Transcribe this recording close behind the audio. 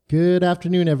Good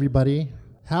afternoon, everybody.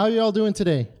 How are you all doing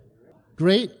today?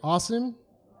 Great? Awesome?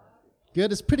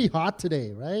 Good? It's pretty hot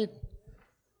today, right?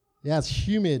 Yeah, it's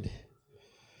humid.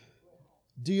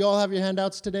 Do you all have your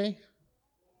handouts today?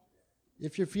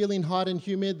 If you're feeling hot and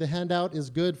humid, the handout is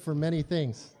good for many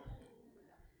things.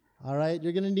 All right?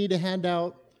 You're going to need a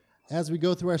handout as we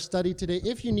go through our study today.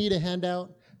 If you need a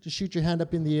handout, just shoot your hand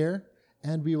up in the air,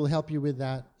 and we will help you with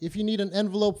that. If you need an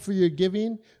envelope for your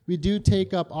giving, we do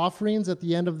take up offerings at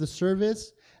the end of the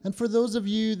service. And for those of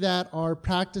you that are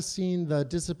practicing the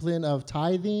discipline of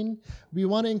tithing, we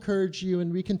want to encourage you,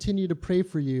 and we continue to pray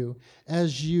for you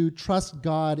as you trust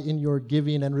God in your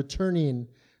giving and returning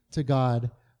to God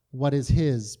what is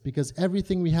His. Because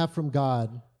everything we have from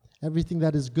God, everything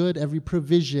that is good, every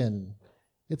provision,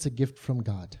 it's a gift from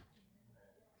God.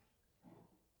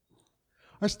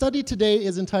 Our study today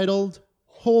is entitled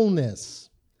Wholeness.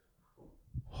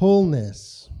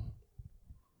 Wholeness.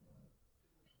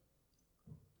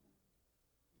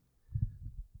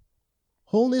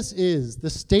 Wholeness is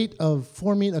the state of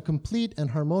forming a complete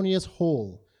and harmonious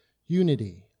whole,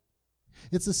 unity.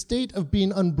 It's a state of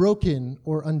being unbroken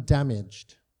or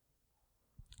undamaged.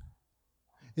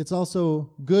 It's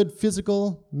also good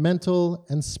physical, mental,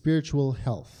 and spiritual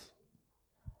health.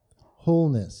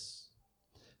 Wholeness.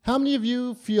 How many of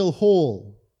you feel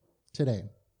whole today?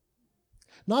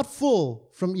 Not full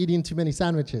from eating too many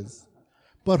sandwiches,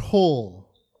 but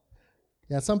whole.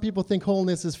 Yeah, some people think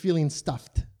wholeness is feeling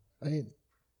stuffed, right?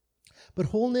 But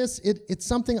wholeness, it's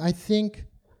something I think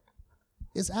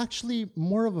is actually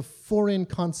more of a foreign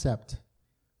concept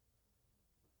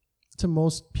to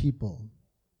most people.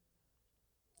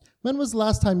 When was the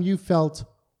last time you felt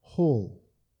whole?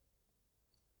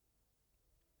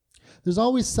 There's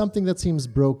always something that seems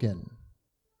broken.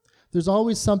 There's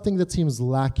always something that seems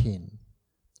lacking.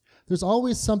 There's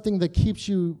always something that keeps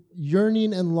you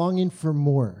yearning and longing for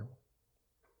more.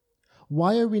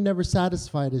 Why are we never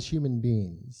satisfied as human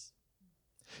beings?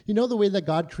 You know the way that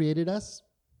God created us?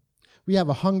 We have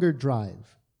a hunger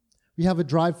drive. We have a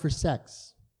drive for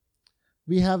sex.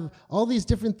 We have all these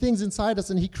different things inside us,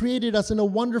 and He created us in a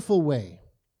wonderful way.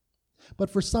 But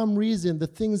for some reason, the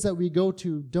things that we go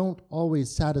to don't always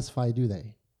satisfy, do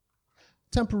they?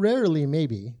 Temporarily,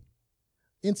 maybe.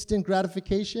 Instant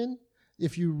gratification.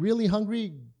 If you're really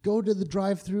hungry, go to the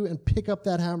drive-thru and pick up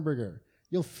that hamburger.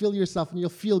 You'll fill yourself and you'll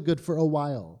feel good for a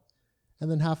while. And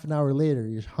then half an hour later,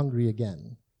 you're hungry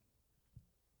again.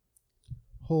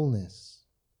 Wholeness.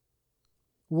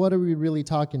 What are we really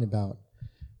talking about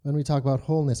when we talk about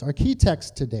wholeness? Our key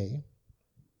text today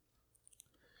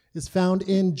is found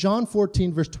in John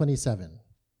 14, verse 27.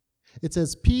 It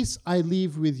says, "Peace I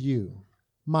leave with you,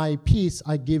 my peace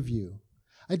I give you.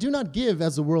 I do not give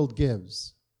as the world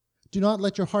gives. Do not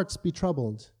let your hearts be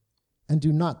troubled, and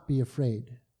do not be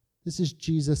afraid." This is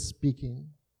Jesus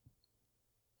speaking.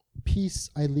 Peace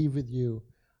I leave with you.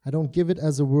 I don't give it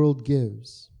as the world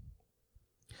gives.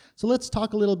 So let's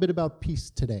talk a little bit about peace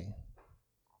today.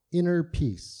 Inner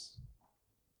peace.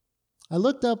 I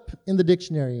looked up in the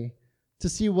dictionary to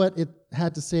see what it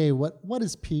had to say. What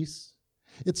is peace?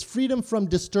 It's freedom from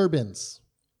disturbance,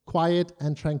 quiet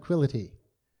and tranquility.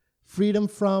 Freedom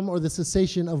from or the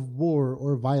cessation of war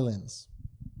or violence.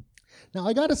 Now,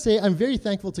 I got to say, I'm very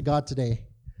thankful to God today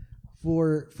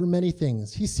for many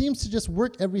things. He seems to just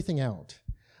work everything out.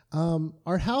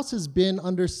 Our house has been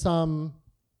under some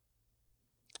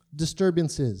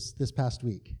disturbances this past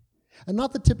week, and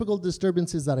not the typical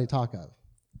disturbances that I talk of.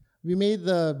 We made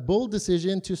the bold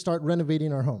decision to start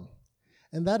renovating our home,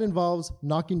 and that involves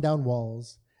knocking down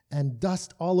walls and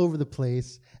dust all over the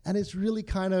place, and it's really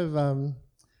kind of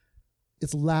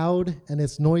it's loud and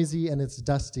it's noisy and it's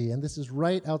dusty, and this is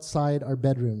right outside our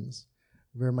bedrooms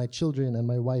where my children and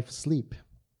my wife sleep.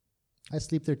 I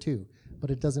sleep there too,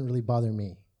 but it doesn't really bother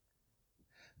me.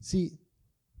 See,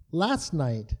 last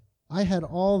night I had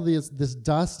all this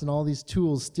dust and all these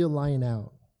tools still lying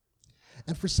out.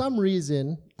 And for some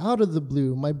reason, out of the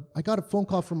blue, I got a phone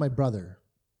call from my brother.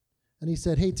 And he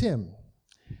said, "Hey, Tim,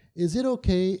 is it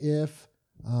okay if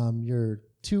your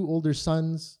two older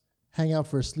sons hang out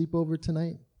for a sleepover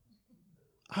tonight?"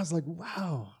 I was like,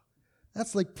 wow,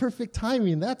 that's like perfect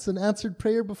timing. That's an answered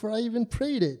prayer before I even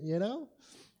prayed it, you know?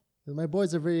 And my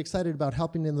boys are very excited about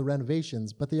helping in the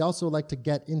renovations, but they also like to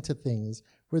get into things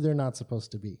where they're not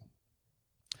supposed to be.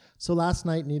 So last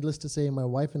night, needless to say, my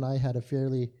wife and I had a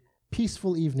fairly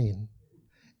peaceful evening.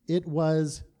 It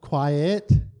was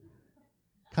quiet,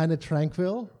 kind of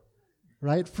tranquil,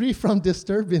 right? Free from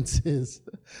disturbances.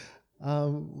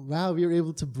 Wow, we were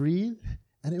able to breathe,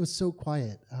 and it was so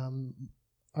quiet.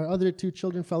 Our other two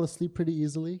children fell asleep pretty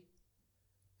easily.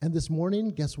 And this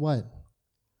morning, guess what?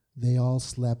 They all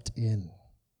slept in.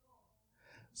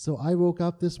 So I woke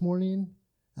up this morning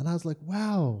and I was like,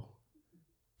 wow,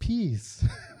 peace.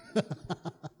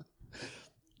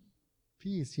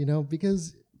 Peace,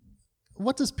 because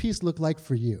what does peace look like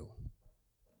for you?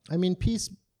 I mean, peace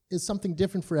is something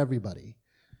different for everybody.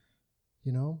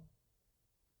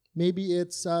 Maybe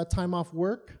it's time off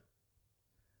work.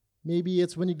 Maybe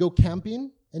it's when you go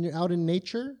camping and you're out in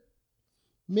nature.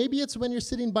 Maybe it's when you're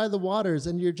sitting by the waters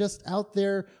and you're just out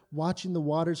there watching the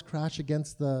waters crash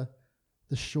against the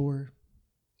shore.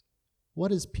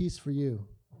 What is peace for you?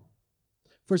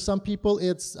 For some people,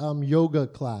 it's yoga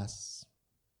class.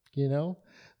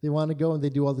 They want to go and they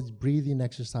do all these breathing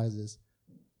exercises.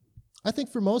 I think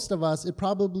for most of us, it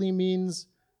probably means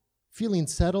feeling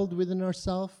settled within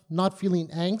ourselves, not feeling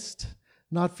angst,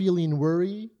 not feeling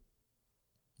worry,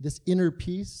 this inner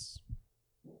peace.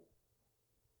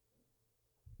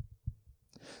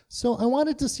 So I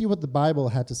wanted to see what the Bible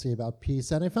had to say about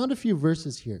peace, and I found a few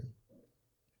verses here.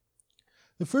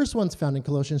 The first one's found in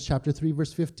Colossians chapter 3,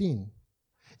 verse 15.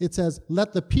 It says,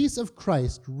 "Let the peace of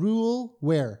Christ rule"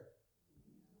 where?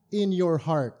 In your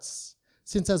hearts,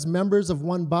 since as members of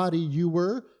one body you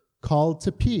were called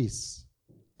to peace,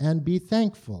 and be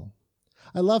thankful.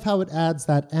 I love how it adds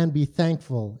that "and be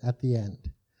thankful" at the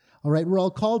end. All right, we're all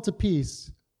called to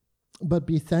peace, but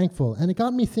be thankful. And it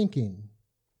got me thinking,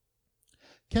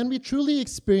 can we truly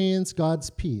experience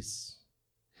God's peace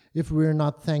if we're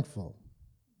not thankful?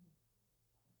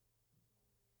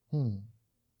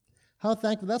 How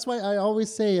thankful. That's why I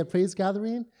always say at Praise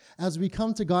Gathering, as we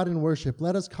come to God in worship,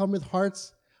 let us come with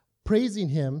hearts praising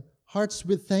Him, hearts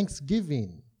with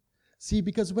thanksgiving. See,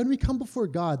 because when we come before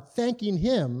God thanking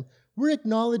Him, we're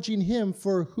acknowledging Him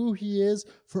for who He is,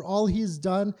 for all He's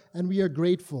done, and we are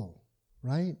grateful,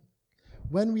 right?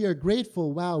 When we are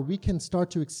grateful, wow, we can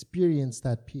start to experience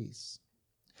that peace.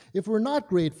 If we're not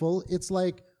grateful, it's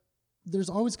like there's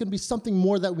always going to be something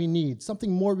more that we need,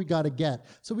 something more we got to get.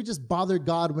 So we just bother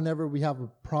God whenever we have a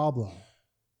problem.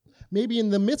 Maybe in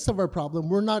the midst of our problem,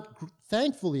 we're not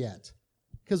thankful yet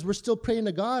because we're still praying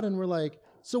to God and we're like,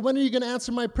 so when are you going to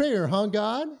answer my prayer, huh,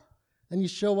 God? And you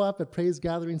show up at Praise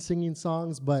Gathering singing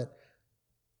songs, but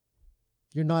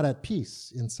you're not at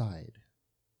peace inside,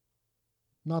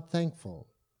 not thankful.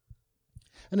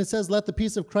 And it says, let the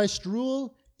peace of Christ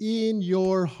rule in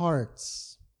your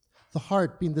hearts. The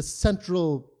heart being the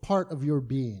central part of your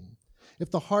being. If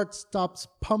the heart stops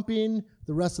pumping,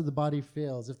 the rest of the body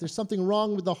fails. If there's something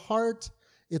wrong with the heart,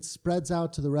 it spreads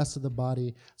out to the rest of the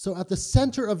body. So at the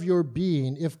center of your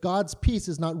being, if God's peace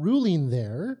is not ruling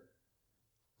there,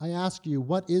 I ask you,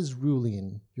 what is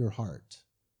ruling your heart?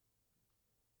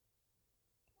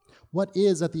 What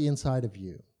is at the inside of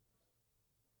you?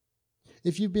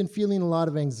 If you've been feeling a lot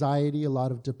of anxiety, a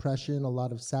lot of depression, a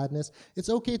lot of sadness, it's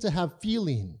okay to have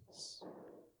feelings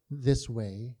this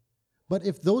way. But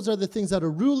if those are the things that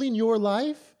are ruling your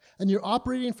life and you're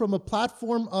operating from a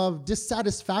platform of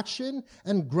dissatisfaction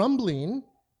and grumbling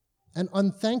and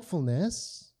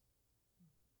unthankfulness,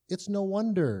 it's no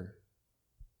wonder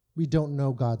we don't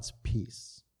know God's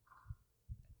peace.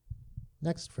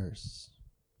 Next verse.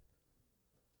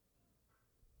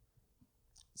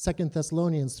 2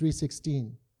 Thessalonians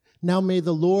 3:16. Now may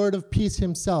the Lord of peace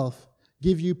himself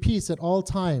give you peace at all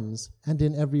times and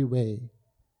in every way.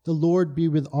 The Lord be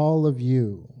with all of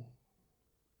you.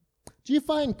 Do you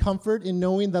find comfort in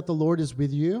knowing that the Lord is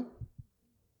with you?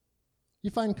 You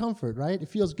find comfort, right? It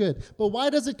feels good. But why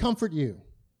does it comfort you?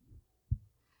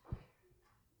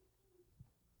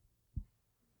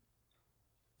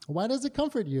 Why does it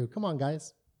comfort you? Come on,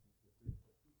 guys.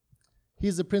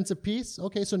 He's the Prince of Peace.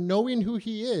 Okay, so knowing who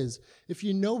he is, if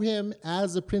you know him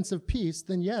as a Prince of Peace,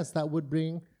 then yes, that would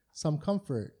bring some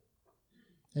comfort.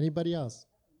 Anybody else?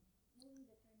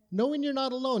 Knowing you're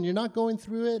not alone, you're not going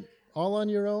through it all on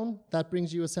your own, that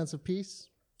brings you a sense of peace.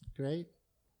 Great.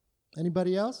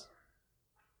 Anybody else?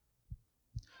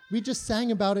 We just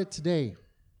sang about it today.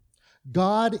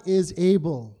 God is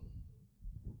able.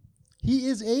 He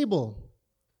is able.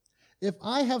 If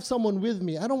I have someone with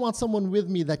me, I don't want someone with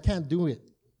me that can't do it,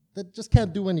 that just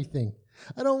can't do anything.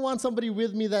 I don't want somebody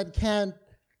with me that can't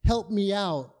help me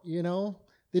out,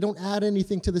 They don't add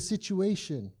anything to the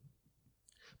situation.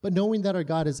 But knowing that our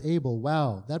God is able,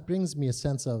 wow, that brings me a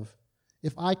sense of,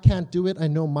 if I can't do it, I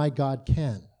know my God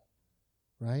can,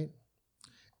 right?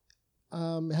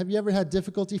 Have you ever had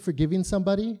difficulty forgiving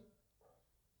somebody?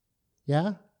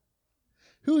 Yeah?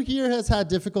 Who here has had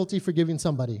difficulty forgiving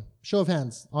somebody? Show of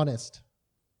hands, honest.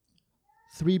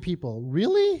 3 people.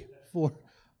 Really? 4.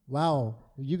 Wow,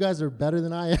 you guys are better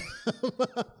than I am.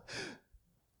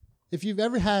 If you've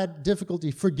ever had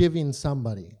difficulty forgiving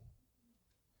somebody,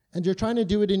 and you're trying to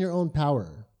do it in your own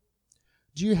power.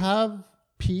 Do you have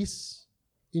peace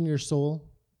in your soul?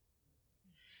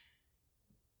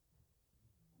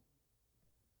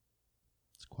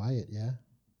 It's quiet, yeah?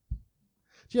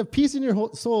 Do you have peace in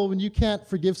your soul when you can't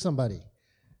forgive somebody?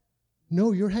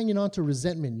 No, you're hanging on to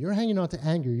resentment. You're hanging on to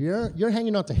anger. You're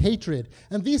hanging on to hatred.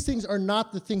 And these things are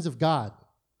not the things of God.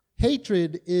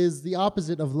 Hatred is the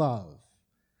opposite of love,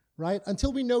 right?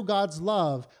 Until we know God's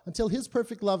love, until his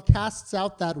perfect love casts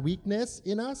out that weakness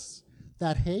in us,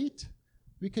 that hate,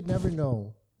 we could never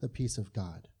know the peace of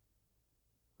God.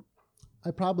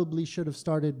 I probably should have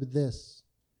started with this.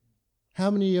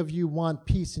 How many of you want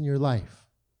peace in your life?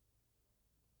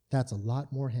 That's a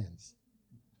lot more hands.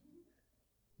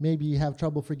 Maybe you have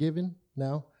trouble forgiving?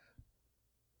 No?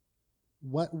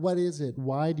 What is it?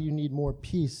 Why do you need more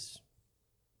peace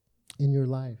in your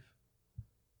life?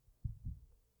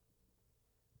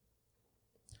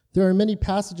 There are many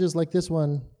passages like this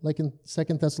one, like in 2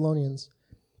 Thessalonians,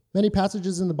 many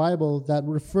passages in the Bible that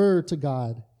refer to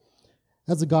God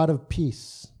as a God of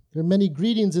peace. There are many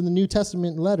greetings in the New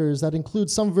Testament letters that include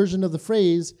some version of the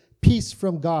phrase, peace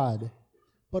from God.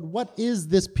 But what is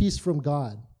this peace from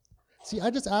God? See,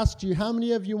 I just asked you, how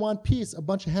many of you want peace? A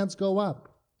bunch of hands go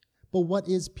up. But what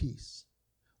is peace?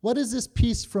 What is this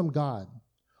peace from God?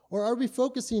 Or are we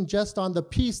focusing just on the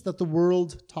peace that the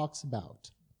world talks about?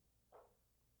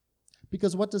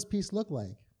 Because what does peace look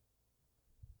like?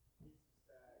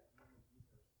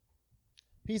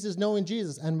 Peace is knowing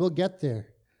Jesus, and we'll get there,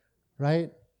 right?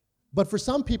 But for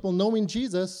some people, knowing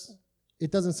Jesus,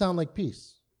 it doesn't sound like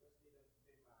peace.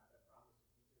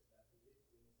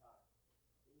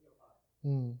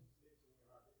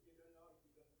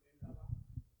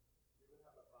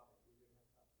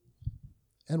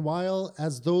 And while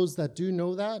as those that do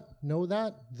know that,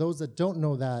 those that don't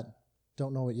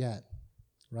know it yet,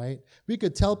 right? We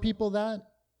could tell people that,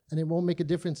 and it won't make a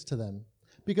difference to them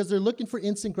because they're looking for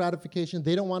instant gratification.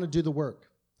 They don't want to do the work.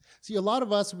 See, a lot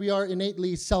of us, we are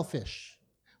innately selfish.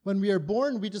 When we are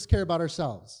born, we just care about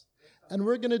ourselves. And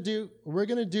we're going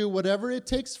to do whatever it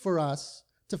takes for us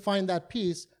to find that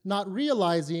peace, not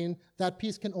realizing that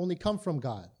peace can only come from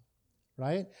God,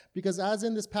 right? Because as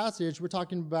in this passage, we're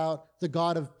talking about the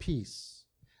God of peace.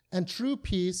 And true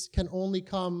peace can only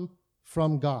come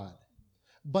from God.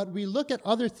 But we look at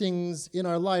other things in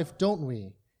our life, don't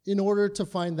we, in order to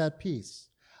find that peace.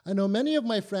 I know many of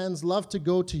my friends love to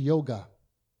go to yoga.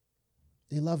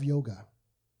 They love yoga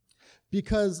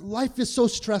because life is so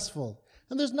stressful.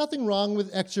 And there's nothing wrong with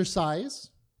exercise,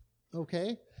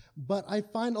 okay? But I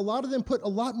find a lot of them put a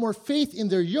lot more faith in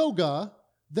their yoga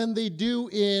than they do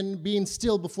in being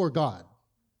still before God.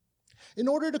 In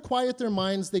order to quiet their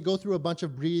minds, they go through a bunch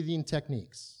of breathing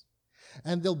techniques.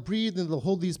 And they'll breathe and they'll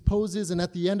hold these poses, and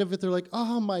at the end of it, they're like,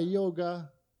 my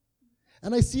yoga.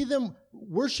 And I see them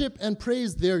worship and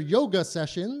praise their yoga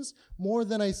sessions more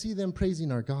than I see them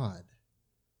praising our God.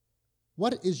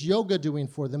 What is yoga doing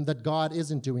for them that God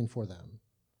isn't doing for them?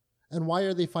 And why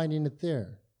are they finding it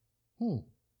there?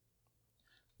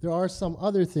 There are some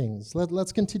other things.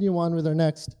 Let's continue on with our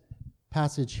next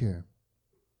passage here.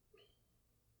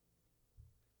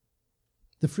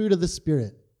 The fruit of the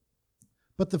Spirit.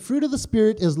 But the fruit of the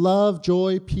Spirit is love,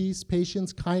 joy, peace,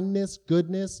 patience, kindness,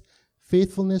 goodness,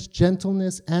 faithfulness,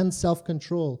 gentleness, and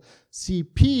self-control. See,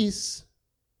 peace,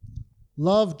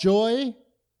 love, joy,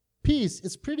 peace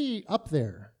is pretty up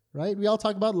there, right? We all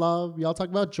talk about love, we all talk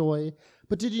about joy,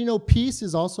 but did you know peace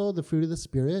is also the fruit of the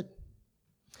Spirit?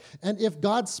 And if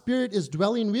God's Spirit is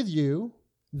dwelling with you,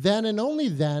 then and only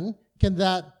then can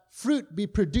that fruit be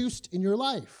produced in your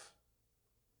life,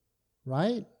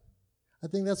 right? I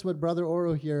think that's what Brother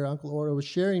Oro here, Uncle Oro, was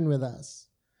sharing with us.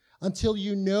 Until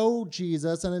you know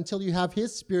Jesus and until you have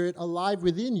his Spirit alive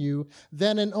within you,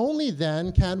 then and only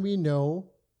then can we know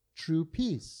true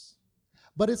peace.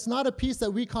 But it's not a peace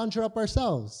that we conjure up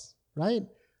ourselves, right?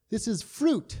 This is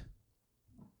fruit.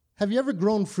 Have you ever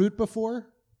grown fruit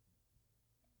before?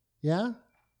 Yeah?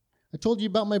 I told you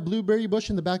about my blueberry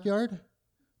bush in the backyard.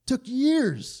 Took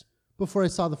years before I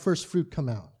saw the first fruit come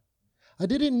out. I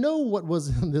didn't know what was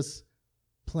in this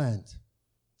plant.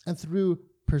 And through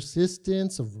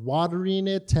persistence of watering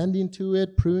it, tending to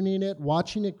it, pruning it,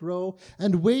 watching it grow,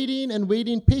 and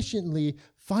waiting patiently,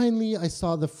 finally I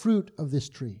saw the fruit of this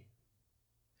tree.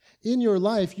 In your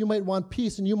life, you might want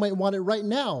peace and you might want it right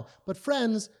now. But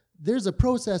friends, there's a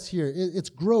process here. It's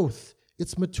growth.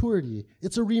 It's maturity.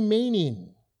 It's a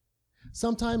remaining.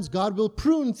 Sometimes God will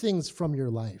prune things from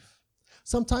your life.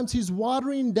 Sometimes he's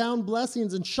watering down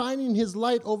blessings and shining his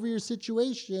light over your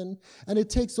situation, and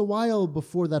it takes a while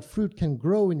before that fruit can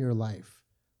grow in your life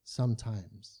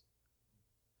sometimes.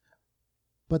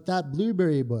 But that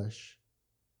blueberry bush,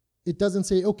 it doesn't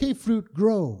say, okay, fruit,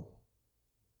 grow.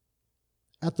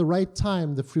 At the right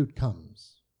time, the fruit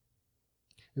comes.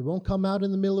 It won't come out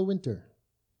in the middle of winter.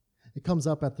 It comes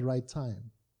up at the right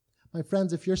time. My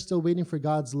friends, if you're still waiting for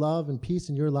God's love and peace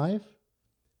in your life,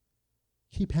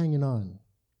 keep hanging on.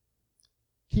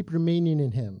 Keep remaining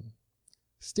in Him.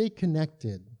 Stay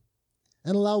connected.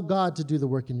 And allow God to do the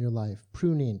work in your life,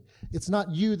 pruning. It's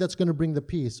not you that's going to bring the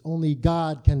peace. Only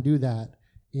God can do that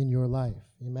in your life.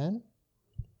 Amen?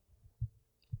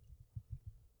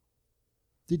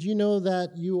 Did you know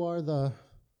that you are the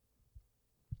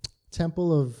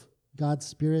temple of God's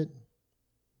Spirit?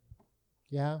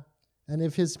 Yeah? And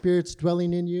if His Spirit's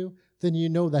dwelling in you, then you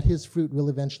know that His fruit will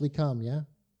eventually come, yeah?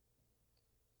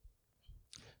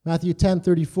 Matthew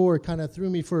 10:34 kind of threw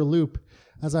me for a loop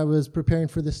as I was preparing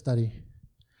for this study.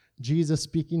 Jesus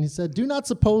speaking, He said, "Do not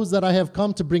suppose that I have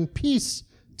come to bring peace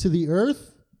to the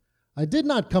earth. I did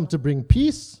not come to bring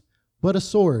peace, but a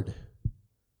sword."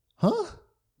 Huh?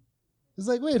 It's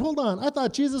like, wait, hold on. I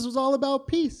thought Jesus was all about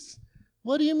peace.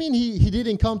 What do you mean he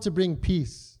didn't come to bring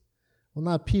peace? Well,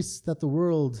 not peace that the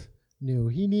world knew.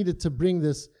 He needed to bring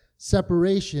this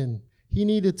separation. He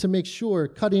needed to make sure,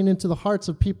 cutting into the hearts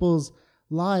of people's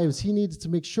lives, He needed to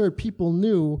make sure people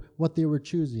knew what they were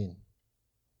choosing.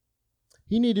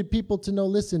 He needed people to know,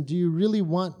 listen, do you really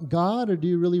want God or do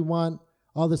you really want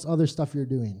all this other stuff you're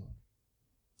doing?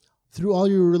 Through all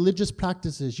your religious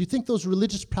practices, you think those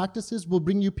religious practices will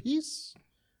bring you peace?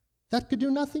 That could do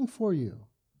nothing for you.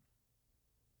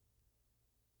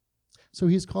 So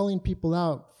He's calling people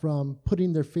out from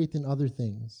putting their faith in other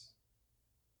things.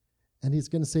 And He's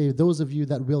going to say, those of you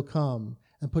that will come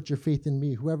and put your faith in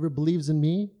me, whoever believes in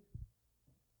me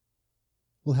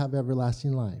will have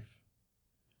everlasting life.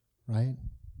 Right?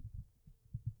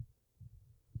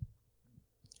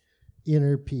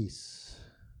 Inner peace.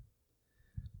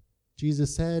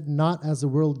 Jesus said, not as the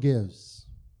world gives.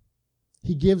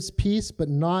 He gives peace, but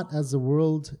not as the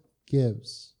world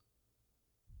gives.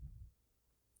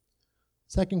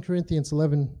 2 Corinthians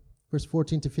 11, verse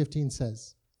 14 to 15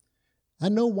 says,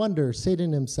 "And no wonder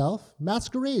Satan himself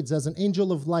masquerades as an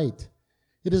angel of light.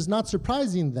 It is not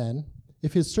surprising then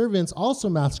if his servants also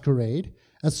masquerade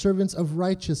as servants of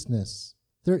righteousness.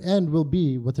 Their end will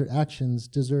be what their actions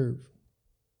deserve."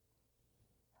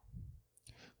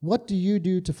 What do you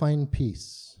do to find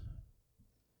peace?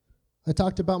 I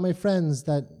talked about my friends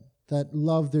that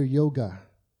love their yoga.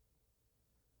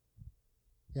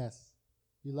 Yes,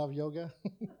 you love yoga?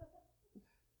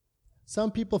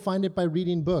 Some people find it by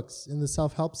reading books in the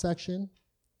self-help section.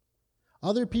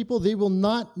 Other people, they will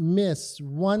not miss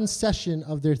one session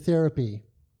of their therapy,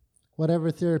 whatever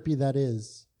therapy that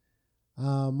is.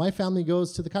 My family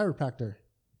goes to the chiropractor,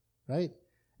 right?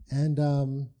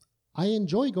 And I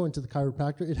enjoy going to the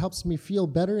chiropractor. It helps me feel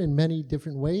better in many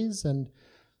different ways. And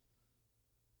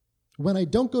when I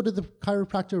don't go to the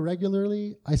chiropractor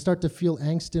regularly, I start to feel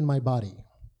angst in my body,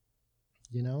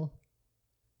 you know?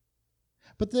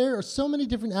 But there are so many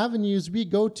different avenues we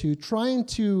go to trying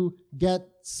to get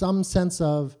some sense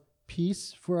of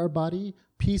peace for our body,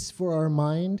 peace for our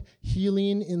mind,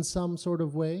 healing in some sort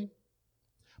of way.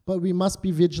 But we must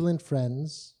be vigilant,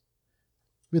 friends,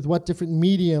 with what different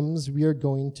mediums we are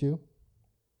going to.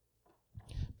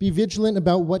 Be vigilant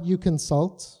about what you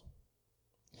consult.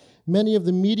 Many of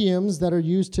the mediums that are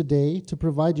used today to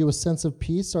provide you a sense of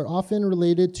peace are often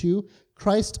related to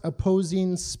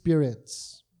Christ-opposing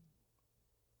spirits.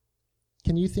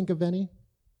 Can you think of any?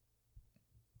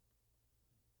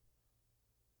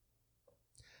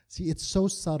 See, it's so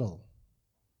subtle.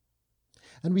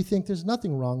 And we think there's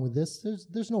nothing wrong with this.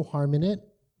 There's no harm in it.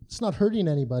 It's not hurting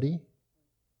anybody.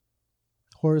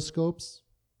 Horoscopes,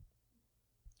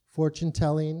 fortune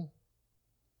telling,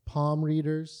 palm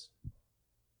readers.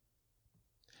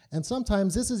 And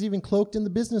sometimes this is even cloaked in the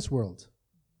business world.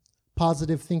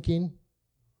 Positive thinking,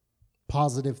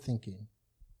 positive thinking.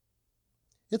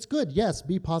 It's good, yes,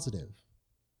 be positive.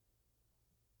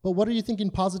 But what are you thinking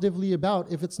positively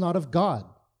about if it's not of God?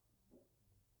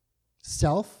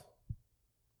 Self?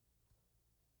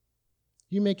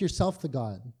 You make yourself the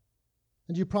God.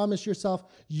 And you promise yourself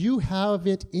you have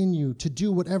it in you to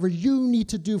do whatever you need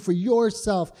to do for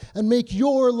yourself and make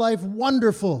your life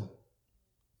wonderful.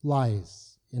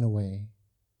 Lies, in a way,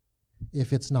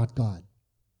 if it's not God.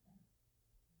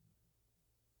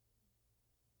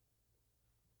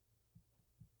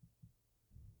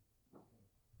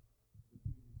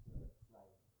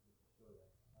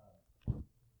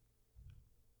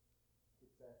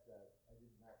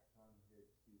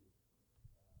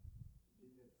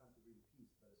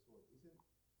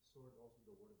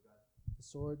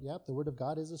 Sword, yep, the word of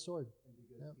God is a sword. And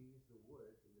because Yep. He is the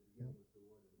Word,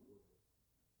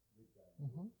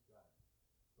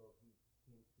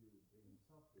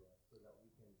 to us so that we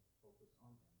can focus on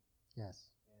him. Yes.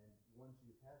 And once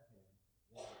you have him,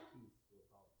 then the peace will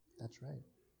follow. That's right.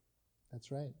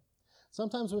 That's right.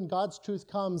 Sometimes when God's truth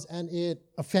comes and it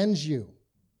offends you,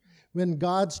 when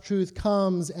God's truth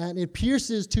comes and it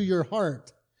pierces to your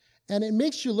heart and it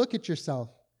makes you look at yourself,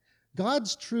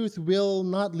 God's truth will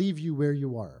not leave you where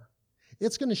you are.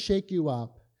 It's going to shake you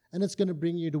up and it's going to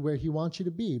bring you to where he wants you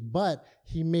to be. But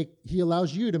he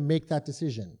allows you to make that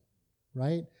decision,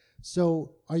 right?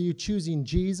 So are you choosing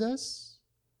Jesus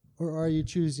or are you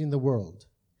choosing the world?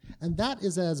 And that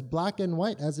is as black and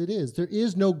white as it is. There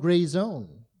is no gray zone.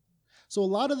 So a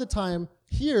lot of the time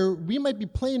here, we might be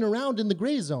playing around in the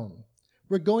gray zone.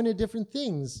 We're going to different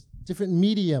things, different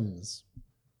mediums.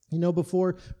 You know,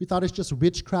 before we thought it's just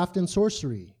witchcraft and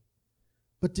sorcery.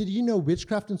 But did you know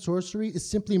witchcraft and sorcery is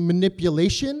simply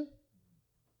manipulation?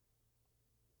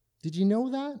 Did you know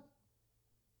that?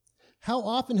 How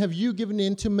often have you given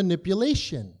in to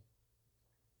manipulation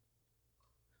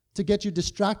to get you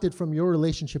distracted from your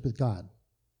relationship with God?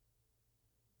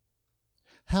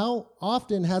 How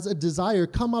often has a desire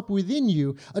come up within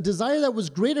you, a desire that was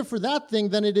greater for that thing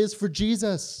than it is for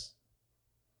Jesus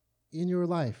in your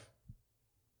life?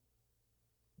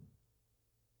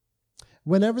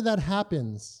 Whenever that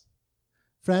happens,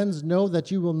 friends, know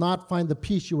that you will not find the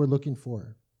peace you were looking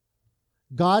for.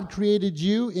 God created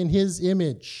you in his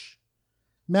image.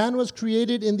 Man was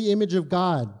created in the image of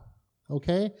God,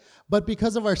 okay? But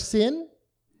because of our sin,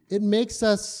 it makes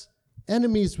us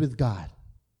enemies with God.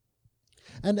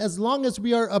 And as long as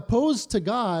we are opposed to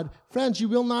God, friends, you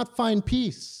will not find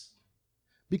peace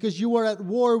because you are at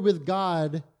war with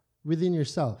God within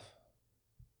yourself.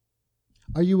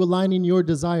 Are you aligning your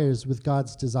desires with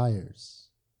God's desires?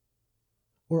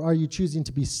 Or are you choosing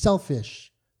to be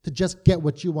selfish, to just get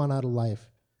what you want out of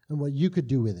life and what you could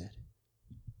do with it?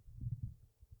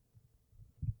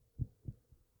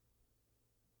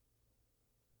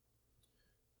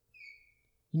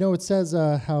 You know, it says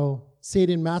how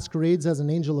Satan masquerades as an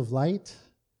angel of light.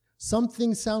 Some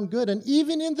things sound good, and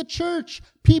even in the church,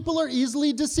 people are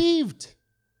easily deceived.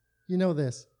 You know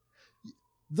this.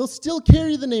 They'll still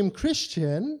carry the name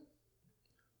Christian,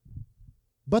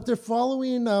 but they're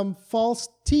following false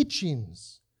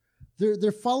teachings.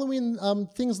 They're following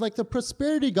things like the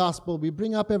prosperity gospel we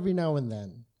bring up every now and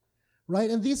then, right?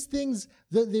 And these things,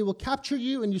 they will capture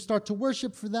you, and you start to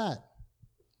worship for that.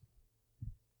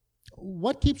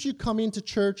 What keeps you coming to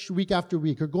church week after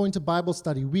week or going to Bible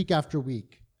study week after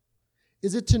week?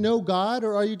 Is it to know God,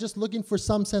 or are you just looking for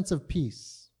some sense of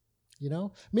peace? You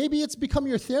know, maybe it's become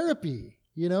your therapy,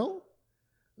 you know?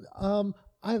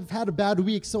 I've had a bad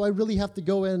week, so I really have to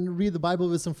go and read the Bible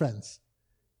with some friends.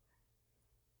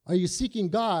 Are you seeking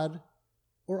God,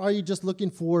 or are you just looking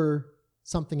for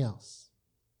something else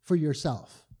for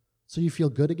yourself so you feel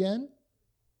good again?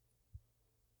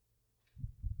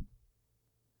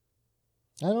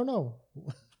 I don't know.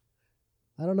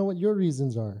 I don't know what your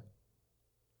reasons are.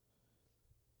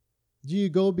 Do you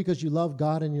go because you love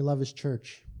God and you love his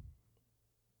church?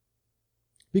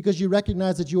 Because you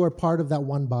recognize that you are part of that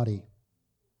one body?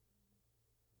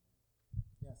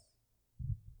 Yes.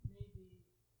 Maybe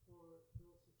for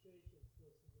those situations,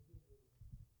 those individuals,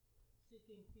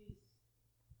 seeking peace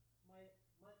might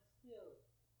still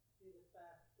be the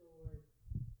path toward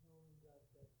knowing God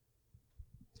better.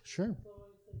 Sure. So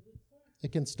it's a good start.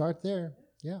 It can start there,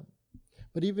 yeah.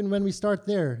 But even when we start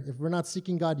there, if we're not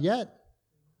seeking God yet,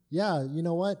 yeah, you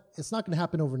know what? It's not going to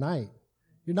happen overnight.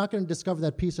 You're not going to discover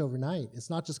that peace overnight. It's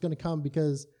not just going to come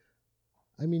because,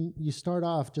 I mean, you start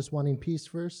off just wanting peace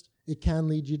first. It can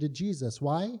lead you to Jesus.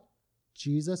 Why?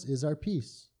 Jesus is our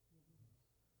peace.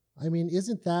 I mean,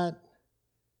 isn't that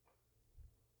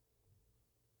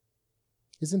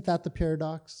the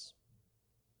paradox?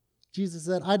 Jesus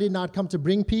said, I did not come to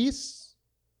bring peace,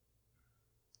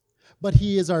 but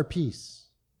he is our peace.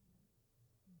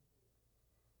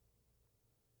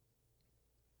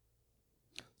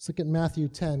 Let's look at Matthew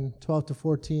 10, 12 to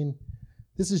 14.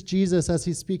 This is Jesus as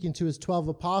he's speaking to his 12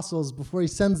 apostles before he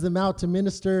sends them out to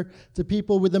minister to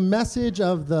people with the message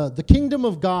of the kingdom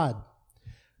of God.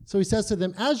 So he says to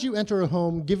them, as you enter a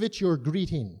home, give it your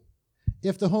greeting.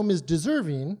 If the home is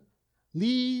deserving,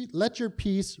 let your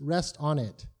peace rest on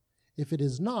it. If it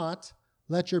is not,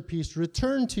 let your peace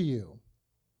return to you.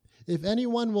 If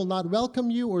anyone will not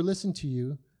welcome you or listen to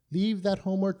you, leave that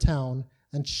home or town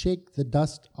and shake the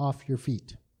dust off your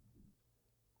feet.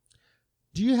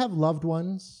 Do you have loved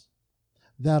ones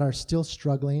that are still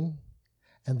struggling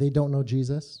and they don't know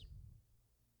Jesus?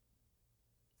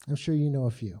 I'm sure you know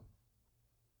a few.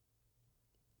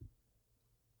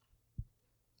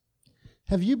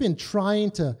 Have you been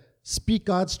trying to speak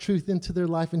God's truth into their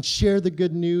life and share the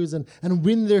good news and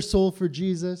win their soul for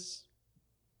Jesus?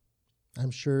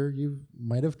 I'm sure you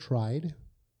might have tried.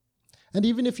 And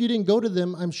even if you didn't go to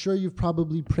them, I'm sure you've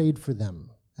probably prayed for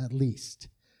them, at least,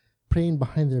 praying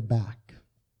behind their back.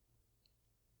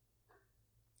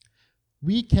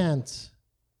 We can't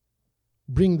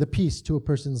bring the peace to a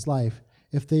person's life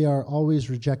if they are always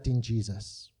rejecting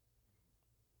Jesus.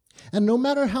 And no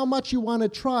matter how much you want to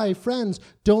try, friends,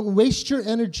 don't waste your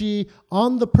energy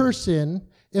on the person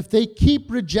if they keep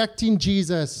rejecting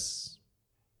Jesus.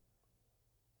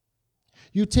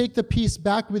 You take the peace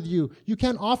back with you. You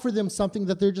can't offer them something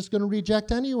that they're just going to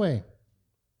reject anyway.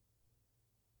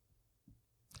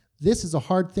 This is a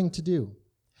hard thing to do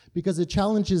because it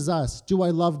challenges us. Do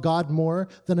I love God more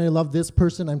than I love this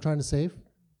person I'm trying to save?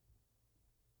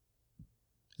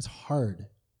 It's hard.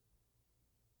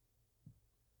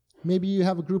 Maybe you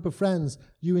have a group of friends,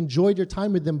 you enjoyed your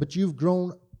time with them, but you've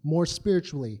grown more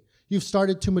spiritually. You've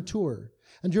started to mature.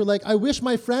 And you're like, I wish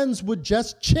my friends would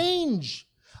just change.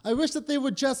 I wish that they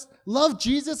would just love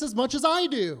Jesus as much as I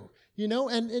do. You know,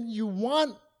 and you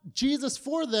want Jesus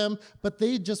for them, but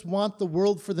they just want the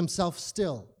world for themselves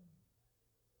still.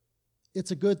 It's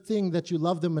a good thing that you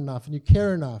love them enough and you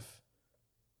care enough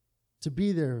to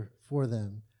be there for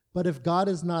them. But if God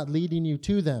is not leading you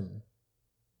to them,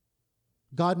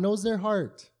 God knows their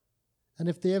heart. And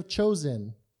if they have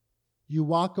chosen, you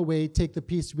walk away, take the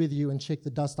peace with you, and shake the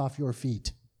dust off your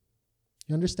feet.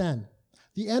 You understand?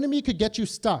 The enemy could get you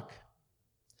stuck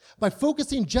by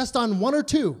focusing just on one or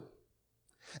two.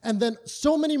 And then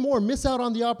so many more miss out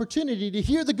on the opportunity to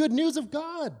hear the good news of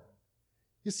God.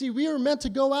 You see, we are meant to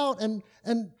go out and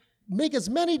make as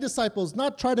many disciples,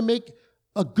 not try to make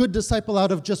a good disciple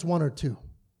out of just one or two.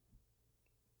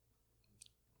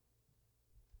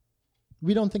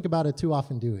 We don't think about it too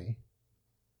often, do we?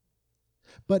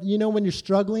 But you know, when you're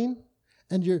struggling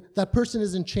and that person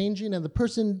isn't changing and the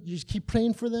person, you just keep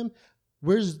praying for them,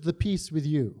 where's the peace with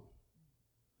you?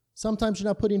 Sometimes you're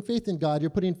not putting faith in God.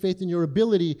 You're putting faith in your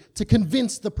ability to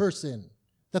convince the person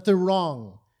that they're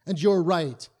wrong and you're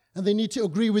right and they need to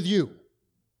agree with you.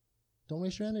 Don't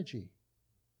waste your energy.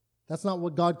 That's not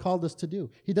what God called us to do.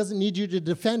 He doesn't need you to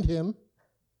defend him.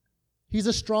 He's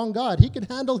a strong God. He can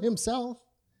handle himself.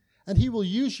 And he will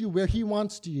use you where he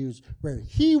wants to use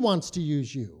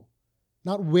you,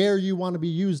 not where you want to be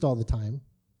used all the time.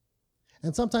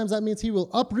 And sometimes that means he will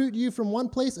uproot you from one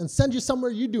place and send you somewhere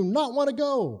you do not want to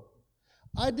go.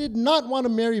 I did not want to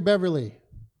marry Beverly.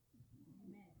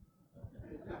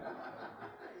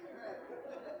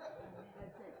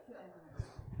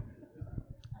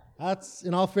 That's,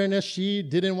 in all fairness, she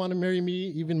didn't want to marry me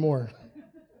even more.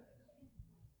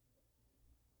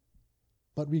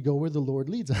 But we go where the Lord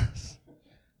leads us,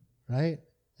 right?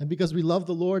 And because we love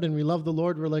the Lord and we love the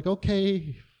Lord, we're like,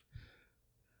 okay,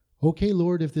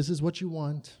 Lord, if this is what you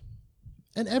want.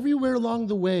 And everywhere along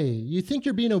the way, you think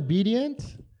you're being obedient,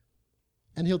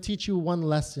 and he'll teach you one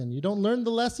lesson. You don't learn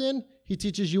the lesson, he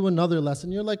teaches you another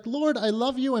lesson. You're like, Lord, I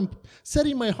love you. I'm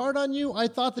setting my heart on you. I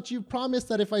thought that you promised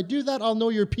that if I do that, I'll know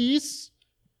your peace.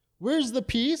 Where's the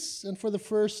peace? And for the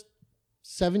first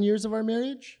 7 years of our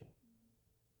marriage,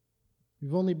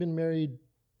 we've only been married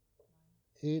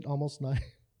 8, almost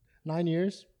 9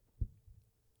 years.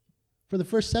 For the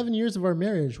first 7 years of our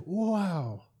marriage,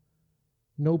 wow,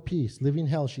 no peace, living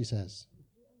hell, she says.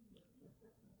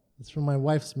 It's from my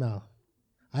wife's mouth.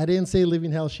 I didn't say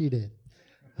living hell, she did.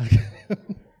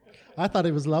 I thought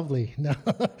it was lovely. No.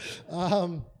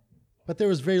 But there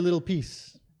was very little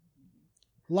peace.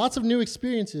 Lots of new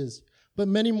experiences, but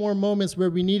many more moments where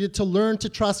we needed to learn to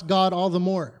trust God all the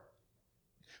more.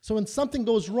 So when something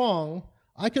goes wrong,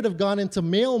 I could have gone into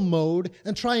male mode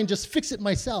and try and just fix it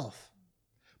myself.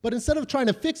 But instead of trying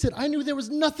to fix it, I knew there was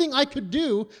nothing I could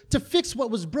do to fix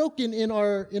what was broken in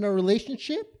our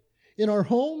relationship, in our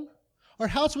home. Our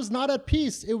house was not at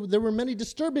peace. There were many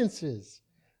disturbances.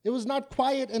 It was not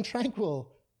quiet and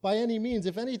tranquil by any means.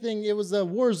 If anything, it was a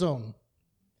war zone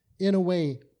in a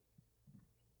way.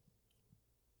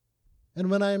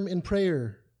 And when I'm in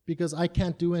prayer, because I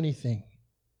can't do anything,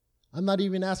 I'm not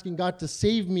even asking God to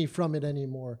save me from it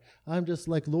anymore. I'm just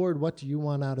like, Lord, what do you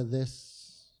want out of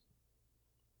this?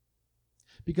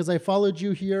 Because I followed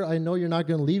you here, I know you're not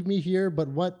going to leave me here, but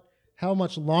how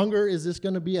much longer is this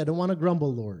going to be? I don't want to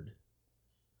grumble, Lord.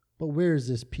 But where is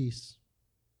this peace?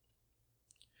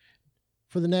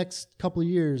 For the next couple of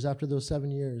years, after those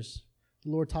 7 years,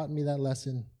 the Lord taught me that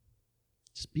lesson.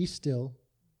 Just be still.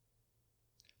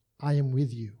 I am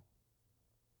with you.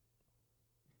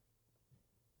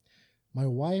 My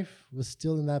wife was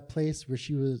still in that place where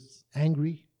she was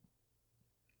angry,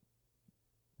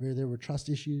 where there were trust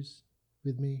issues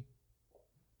with me.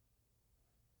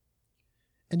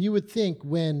 And you would think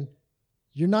when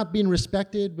you're not being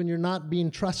respected, when you're not being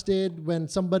trusted, when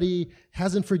somebody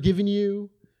hasn't forgiven you,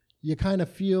 you kind of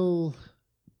feel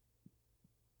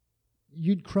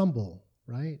you'd crumble,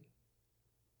 right?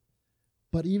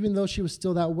 But even though she was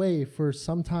still that way for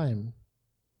some time,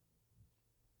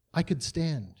 I could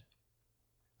stand.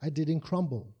 I didn't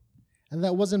crumble. And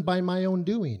that wasn't by my own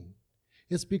doing.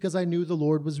 It's because I knew the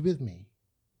Lord was with me.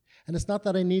 And it's not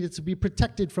that I needed to be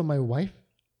protected from my wife,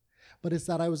 but it's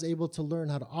that I was able to learn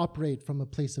how to operate from a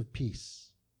place of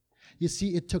peace. You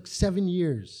see, it took 7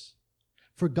 years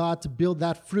for God to build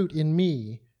that fruit in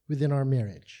me within our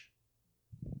marriage.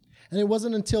 And it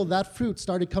wasn't until that fruit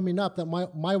started coming up that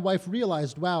my wife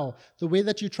realized, wow, the way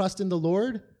that you trust in the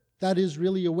Lord, that is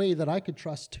really a way that I could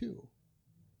trust too.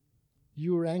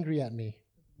 You were angry at me.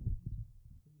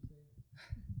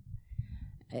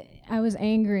 I was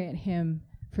angry at him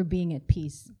for being at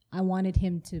peace. I wanted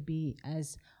him to be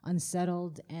as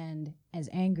unsettled and as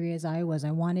angry as I was.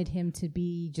 I wanted him to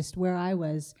be just where I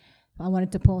was. I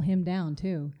wanted to pull him down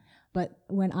too. But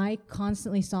when I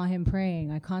constantly saw him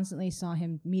praying, I constantly saw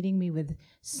him meeting me with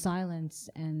silence,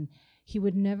 and he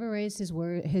would never raise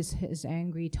his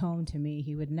angry tone to me.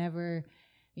 He would never,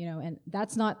 and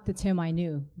that's not the Tim I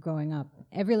knew growing up.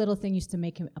 Every little thing used to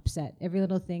make him upset. Every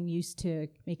little thing used to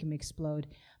make him explode.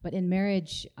 But in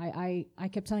marriage, I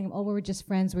kept telling him, oh, we're just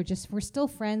friends. We're still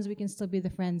friends. We can still be the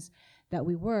friends that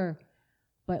we were.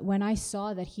 But when I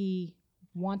saw that he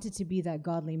wanted to be that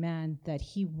godly man, that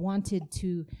he wanted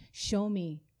to show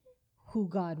me who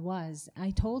God was, I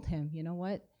told him, you know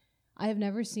what? I have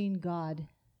never seen God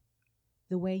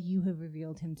the way you have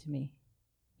revealed him to me,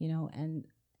 and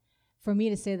for me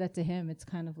to say that to him, it's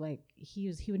kind of like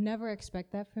he would never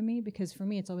expect that from me, because for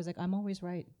me, it's always like, I'm always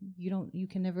right. You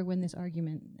can never win this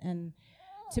argument. And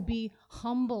to be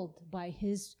humbled by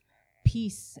his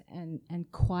peace and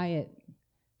quiet,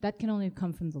 that can only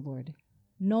come from the Lord.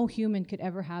 No human could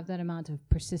ever have that amount of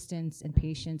persistence and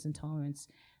patience and tolerance.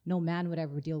 No man would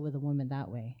ever deal with a woman that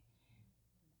way,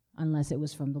 unless it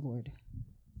was from the Lord.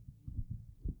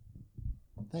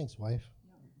 Thanks, wife.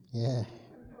 Yeah.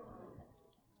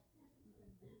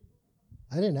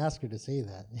 I didn't ask her to say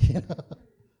that.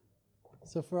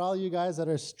 So for all you guys that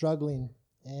are struggling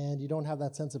and you don't have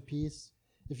that sense of peace,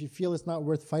 if you feel it's not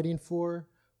worth fighting for,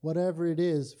 whatever it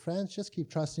is, friends, just keep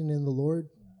trusting in the Lord.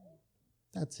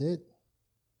 That's it.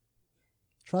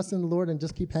 Trust in the Lord and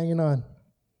just keep hanging on.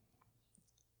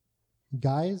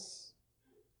 Guys,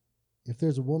 if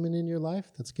there's a woman in your life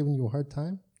that's giving you a hard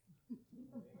time,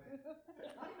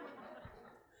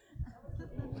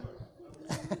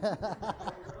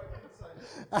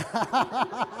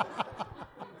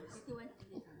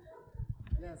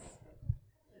 yes.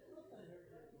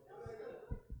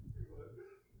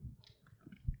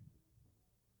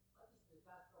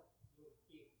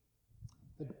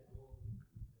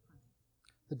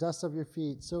 The dust of your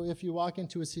feet. So if you walk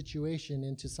into a situation,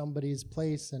 into somebody's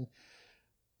place, and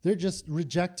they're just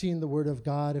rejecting the word of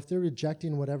God, if they're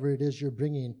rejecting whatever it is you're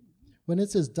bringing, when it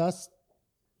says dust,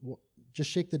 just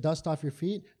shake the dust off your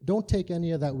feet, don't take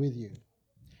any of that with you.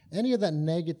 Any of that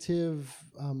negative,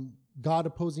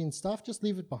 God-opposing stuff, just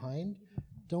leave it behind.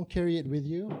 Don't carry it with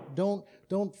you.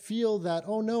 Don't feel that,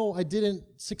 oh no, I didn't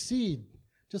succeed.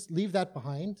 Just leave that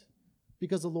behind.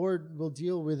 Because the Lord will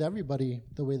deal with everybody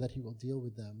the way that he will deal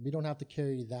with them. We don't have to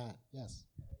carry that. Yes.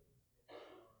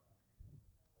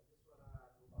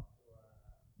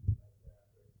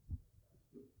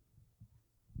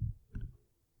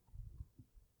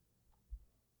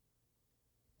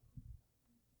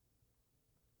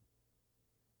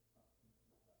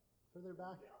 Further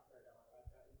back.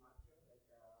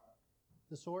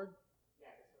 The sword?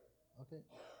 Okay.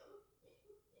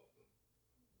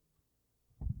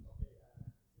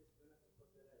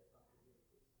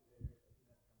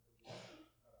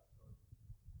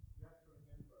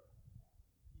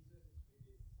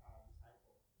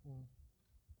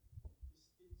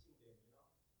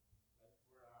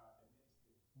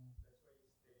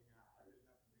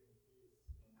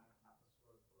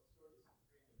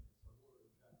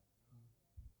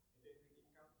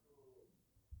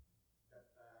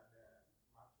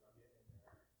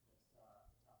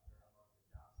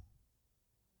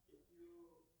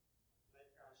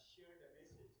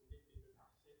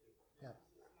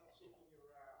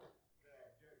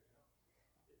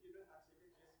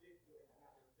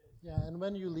 Yeah, and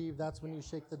when you leave, that's when you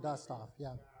shake the dust off.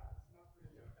 Yeah.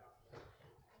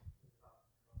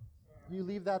 You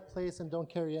leave that place and don't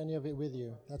carry any of it with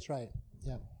you. That's right.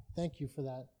 Yeah. Thank you for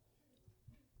that.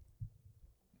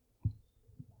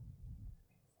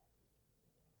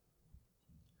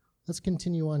 Let's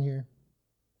continue on here.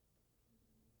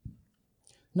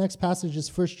 Next passage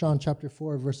is 1 John chapter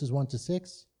 4, verses 1 to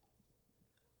 6.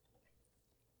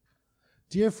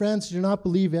 Dear friends, do not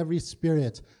believe every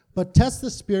spirit, but test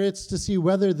the spirits to see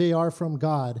whether they are from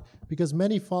God, because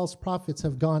many false prophets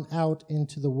have gone out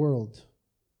into the world.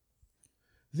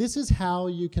 This is how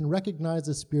you can recognize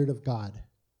the Spirit of God.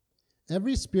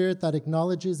 Every spirit that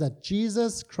acknowledges that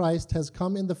Jesus Christ has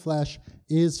come in the flesh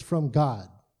is from God.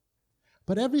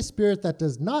 But every spirit that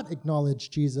does not acknowledge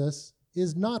Jesus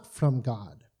is not from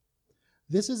God.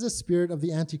 This is the spirit of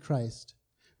the Antichrist,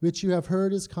 which you have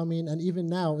heard is coming and even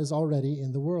now is already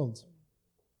in the world.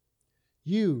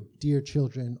 You, dear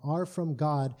children, are from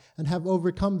God and have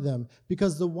overcome them,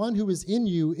 because the one who is in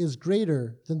you is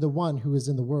greater than the one who is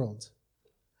in the world.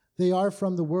 They are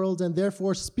from the world and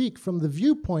therefore speak from the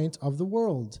viewpoint of the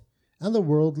world, and the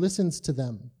world listens to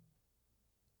them.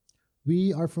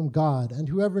 We are from God, and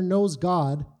whoever knows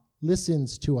God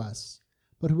listens to us.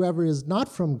 But whoever is not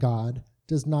from God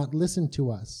does not listen to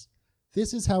us.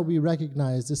 This is how we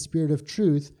recognize the spirit of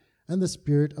truth and the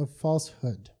spirit of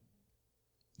falsehood.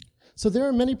 So there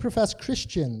are many professed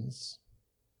Christians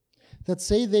that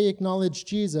say they acknowledge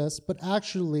Jesus, but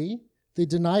actually they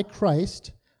deny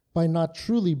Christ by not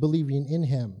truly believing in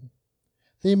him.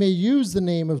 They may use the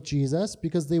name of Jesus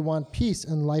because they want peace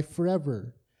and life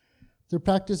forever. Their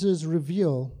practices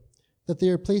reveal that they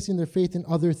are placing their faith in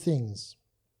other things.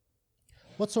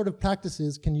 What sort of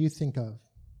practices can you think of?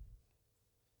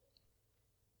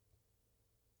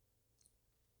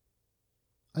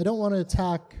 I don't want to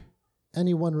attack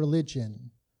any one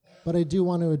religion, but I do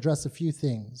want to address a few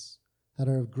things that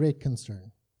are of great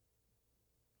concern.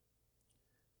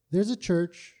 There's a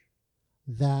church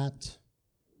that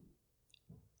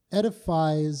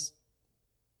edifies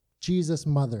Jesus'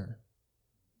 mother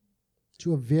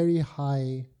to a very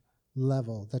high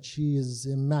level, that she is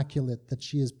immaculate, that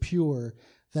she is pure,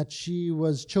 that she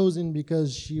was chosen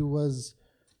because she was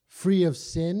free of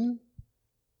sin.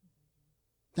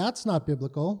 That's not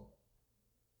biblical.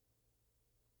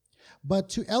 But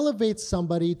to elevate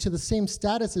somebody to the same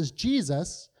status as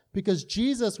Jesus, because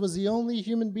Jesus was the only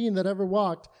human being that ever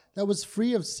walked that was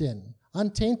free of sin,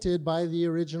 untainted by the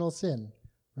original sin,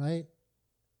 right?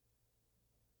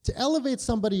 To elevate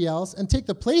somebody else and take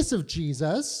the place of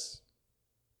Jesus,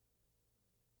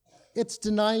 it's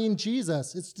denying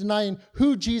Jesus. It's denying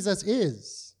who Jesus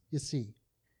is, you see.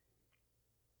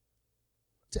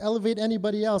 To elevate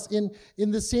anybody else. In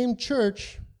the same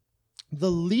church,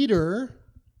 the leader,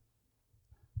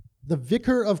 the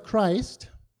vicar of Christ,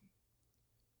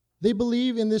 they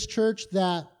believe in this church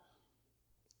that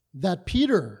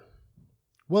Peter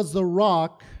was the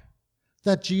rock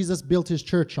that Jesus built his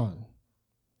church on.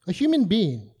 A human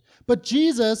being. But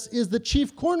Jesus is the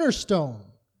chief cornerstone.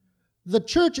 The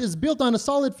church is built on a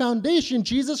solid foundation,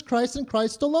 Jesus Christ and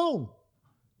Christ alone.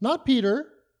 Not Peter.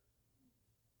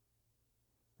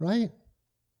 Right?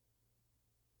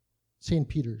 St.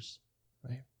 Peter's,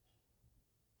 right?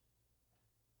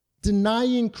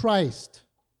 Denying Christ,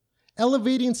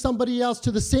 elevating somebody else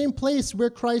to the same place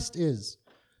where Christ is.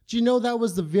 Do you know that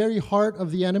was the very heart of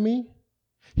the enemy?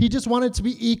 He just wanted to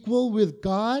be equal with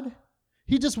God.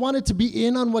 He just wanted to be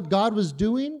in on what God was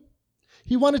doing.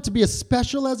 He wanted to be as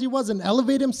special as he was and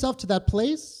elevate himself to that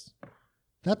place.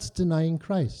 That's denying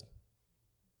Christ.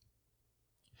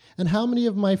 And how many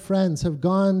of my friends have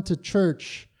gone to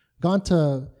church, gone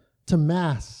to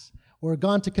Mass, or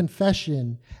gone to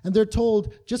confession, and they're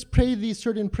told, just pray these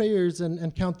certain prayers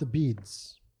and count the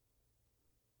beads?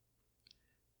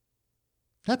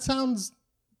 That sounds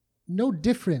no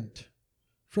different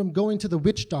from going to the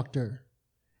witch doctor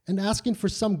and asking for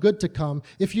some good to come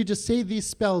if you just say these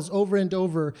spells over and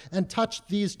over and touch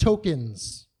these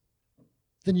tokens,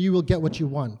 then you will get what you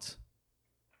want.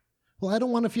 Well, I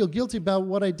don't want to feel guilty about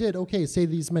what I did. Okay, say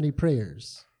these many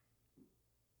prayers.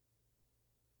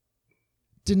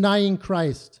 Denying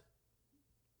Christ.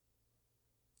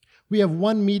 We have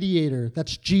one mediator,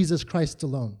 that's Jesus Christ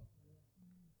alone.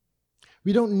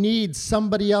 We don't need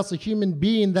somebody else, a human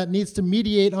being that needs to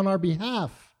mediate on our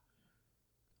behalf.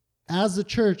 As a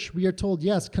church, we are told,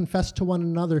 yes, confess to one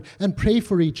another and pray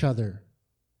for each other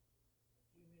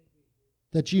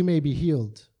that you may be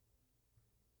healed,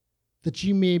 that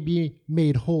you may be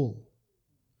made whole,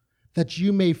 that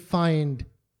you may find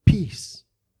peace.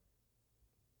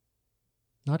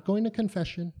 Not going to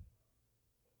confession,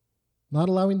 not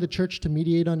allowing the church to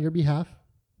mediate on your behalf,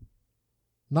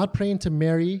 not praying to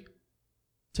Mary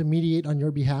to mediate on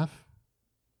your behalf.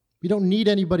 We don't need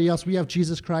anybody else. We have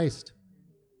Jesus Christ.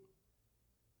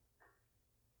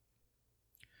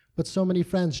 But so many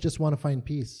friends just want to find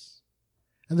peace,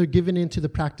 and they're given into the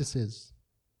practices.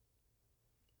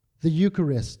 The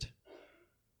Eucharist.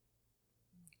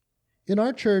 In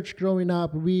our church growing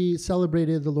up, we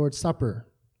celebrated the Lord's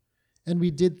Supper, and we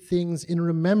did things in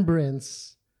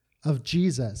remembrance of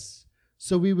Jesus.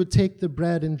 So we would take the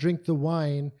bread and drink the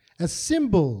wine as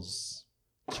symbols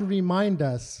to remind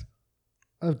us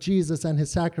of Jesus and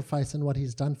his sacrifice and what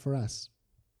he's done for us.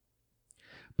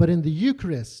 But in the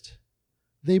Eucharist,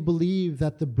 they believe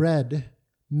that the bread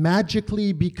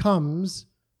magically becomes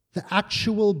the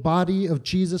actual body of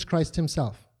Jesus Christ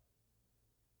himself.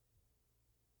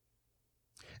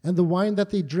 And the wine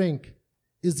that they drink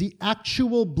is the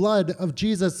actual blood of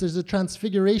Jesus. There's a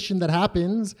transfiguration that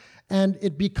happens, and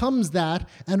it becomes that.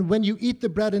 And when you eat the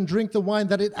bread and drink the wine,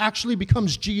 that it actually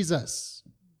becomes Jesus.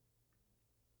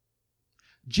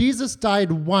 Jesus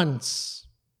died once,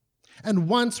 and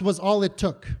once was all it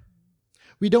took.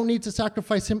 We don't need to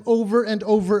sacrifice him over and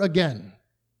over again,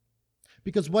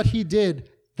 because what he did,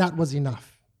 that was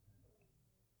enough.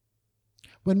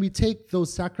 When we take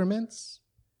those sacraments,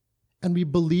 and we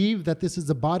believe that this is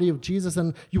the body of Jesus,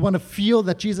 and you want to feel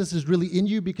that Jesus is really in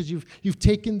you because you've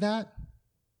taken that,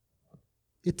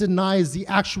 it denies the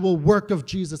actual work of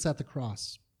Jesus at the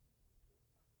cross.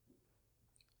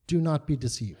 Do not be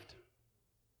deceived.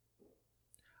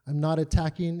 I'm not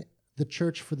attacking the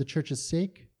church for the church's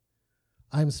sake.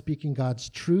 I'm speaking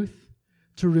God's truth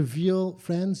to reveal,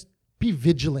 friends, be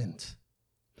vigilant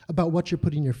about what you're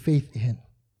putting your faith in.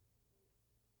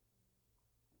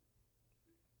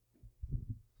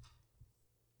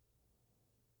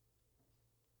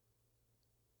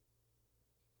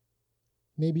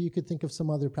 Maybe you could think of some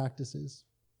other practices,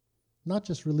 not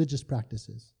just religious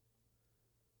practices.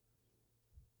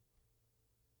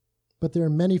 But there are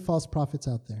many false prophets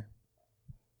out there.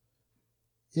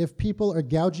 If people are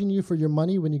gouging you for your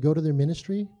money when you go to their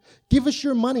ministry, give us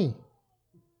your money.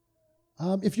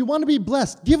 If you want to be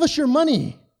blessed, give us your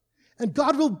money, and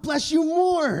God will bless you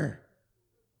more.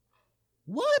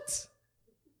 What?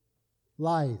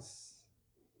 Lies.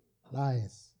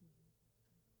 Lies.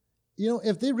 You know,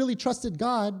 if they really trusted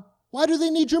God, why do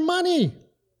they need your money?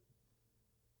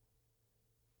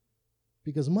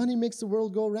 Because money makes the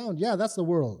world go round. Yeah, that's the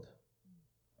world.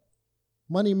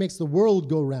 Money makes the world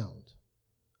go round.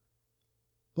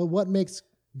 But what makes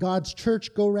God's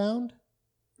church go round?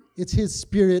 It's his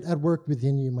Spirit at work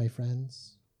within you, my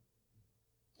friends.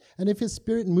 And if his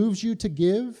Spirit moves you to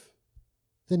give,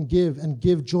 then give, and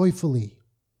give joyfully,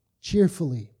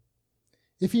 cheerfully.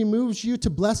 If he moves you to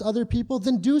bless other people,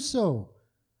 then do so.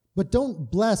 But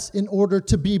don't bless in order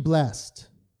to be blessed.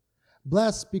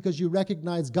 Bless because you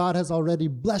recognize God has already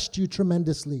blessed you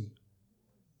tremendously.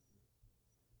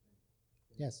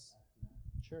 Yes.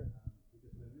 Sure.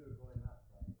 Because when we were growing up,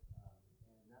 right,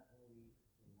 and not only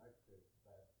in our church,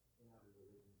 but in other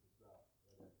religions as well,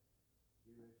 whether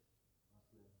Jewish,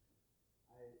 Muslim,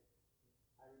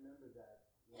 I remember that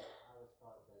I was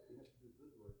taught that you have to do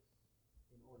good works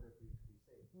in order for you to be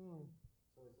saved.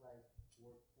 So it's like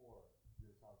work for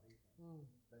your salvation.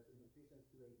 But in Ephesians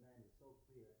 2:8-9, it's so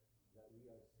clear that we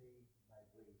are saved by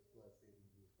grace through our faith in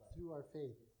Jesus Christ. Through our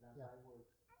faith. It's not by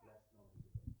works, lest no man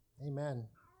be boast. Amen.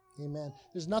 Amen.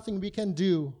 There's nothing we can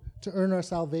do to earn our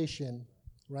salvation,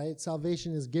 right?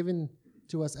 Salvation is given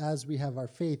to us as we have our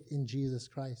faith in Jesus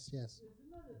Christ. Yes. There's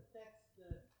another text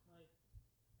that might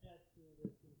add to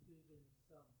the confusion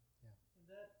some. Yeah. And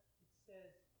that it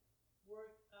says,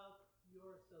 work out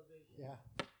your salvation. Yeah,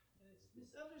 And it's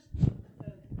misunderstood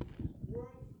as work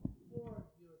for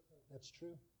your salvation. that's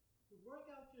true. To work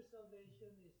out your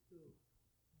salvation is to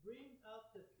bring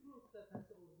out the truth that has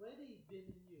already been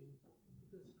in you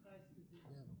because Christ is in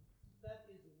you. That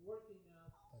is working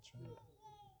out That's your right.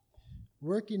 salvation.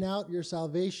 Working out your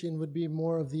salvation would be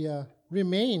more of the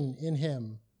remain in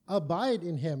him, abide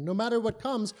in him. No matter what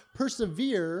comes,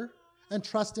 persevere and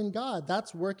trust in God.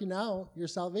 That's working out your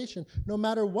salvation. No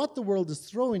matter what the world is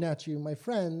throwing at you, my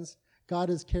friends, God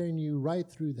is carrying you right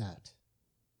through that.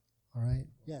 All right?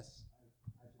 Yes.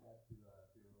 I should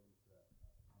add to your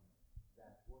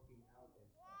that working out is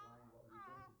applying what we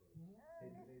learned today.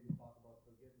 Today we talk about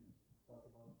forgiveness, talk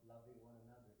about loving one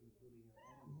another, including your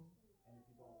enemies. And if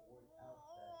you don't work out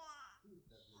that truth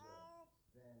that we learned,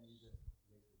 then you just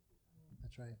wasted your time.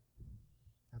 That's right.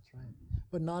 That's right.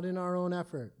 But not in our own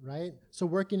effort, right? So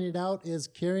working it out is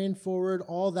carrying forward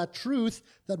all that truth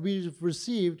that we've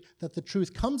received, that the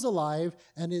truth comes alive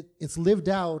and it's lived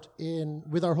out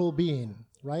with our whole being,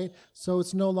 right? So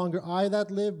it's no longer I that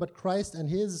live, but Christ and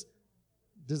his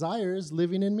desires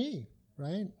living in me,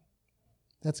 right?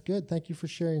 That's good. Thank you for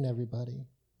sharing, everybody.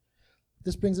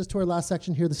 This brings us to our last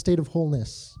section here, the state of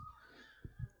wholeness.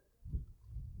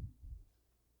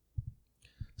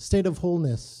 State of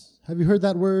wholeness. Have you heard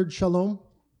that word, shalom?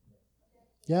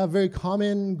 Yeah, very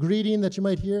common greeting that you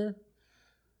might hear.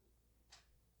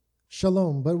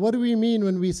 Shalom. But what do we mean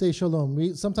when we say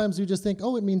shalom? Sometimes we just think,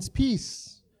 oh, it means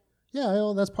peace. Yeah,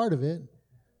 well, that's part of it.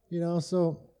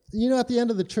 So, at the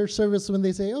end of the church service when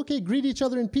they say, okay, greet each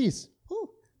other in peace.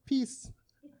 Oh, peace.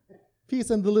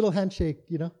 Peace and the little handshake,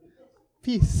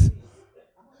 Peace.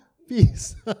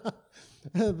 Peace.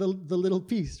 the little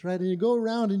peace, right? And you go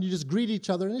around and you just greet each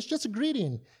other, and it's just a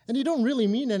greeting. And you don't really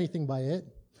mean anything by it.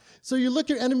 So you look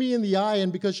your enemy in the eye,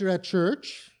 and because you're at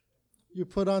church, you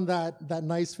put on that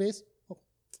nice face. Oh,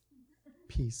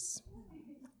 peace.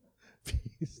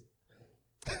 Peace.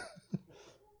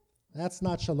 That's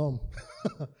not shalom,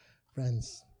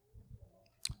 friends.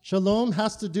 Shalom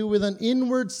has to do with an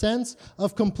inward sense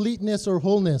of completeness or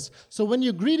wholeness. So when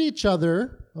you greet each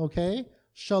other, okay,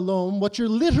 shalom, what you're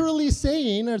literally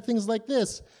saying are things like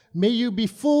this. May you be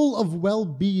full of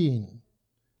well-being.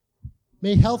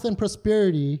 May health and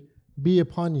prosperity be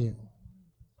upon you.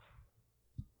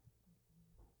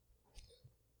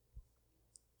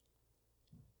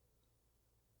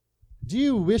 Do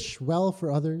you wish well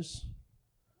for others?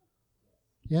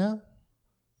 Yeah?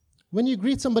 When you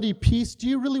greet somebody peace, do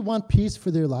you really want peace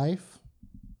for their life?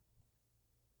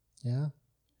 Yeah?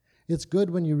 It's good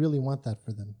when you really want that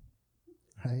for them,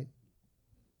 right?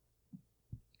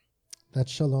 That's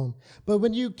shalom. But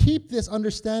when you keep this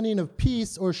understanding of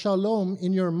peace or shalom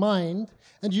in your mind,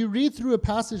 and you read through a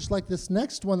passage like this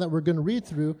next one that we're going to read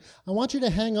through, I want you to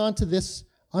hang on to this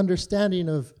understanding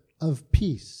of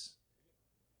peace.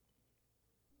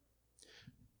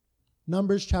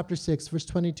 Numbers chapter 6, verse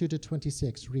 22 to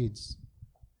 26 reads,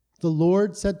 "The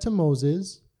Lord said to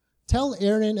Moses, 'Tell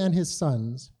Aaron and his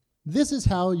sons, this is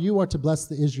how you are to bless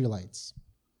the Israelites.'"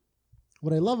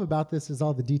 What I love about this is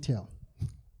all the detail.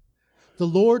 The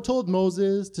Lord told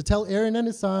Moses to tell Aaron and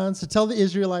his sons, to tell the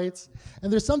Israelites,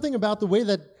 and there's something about the way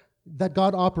that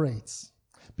God operates.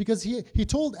 Because he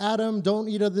told Adam, don't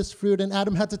eat of this fruit, and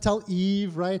Adam had to tell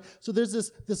Eve, right? So there's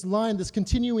this line, this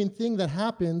continuing thing that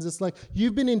happens. It's like,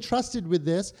 you've been entrusted with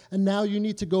this, and now you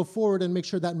need to go forward and make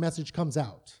sure that message comes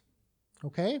out.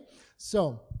 Okay?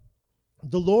 So,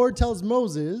 the Lord tells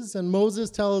Moses, and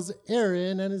Moses tells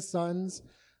Aaron and his sons,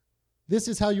 this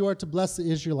is how you are to bless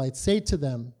the Israelites. Say to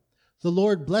them, the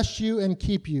Lord bless you and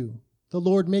keep you. The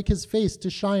Lord make his face to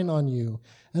shine on you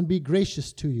and be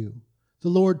gracious to you. The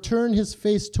Lord turn his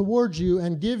face towards you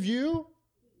and give you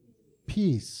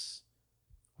peace,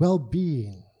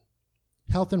 well-being,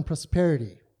 health and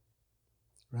prosperity,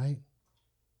 right?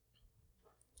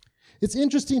 It's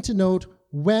interesting to note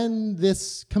when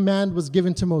this command was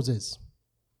given to Moses.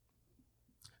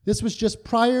 This was just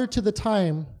prior to the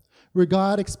time where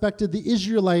God expected the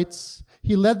Israelites,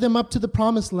 he led them up to the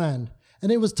promised land.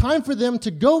 And it was time for them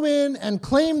to go in and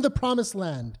claim the promised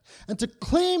land. And to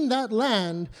claim that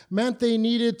land meant they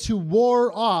needed to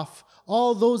war off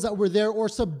all those that were there or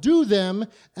subdue them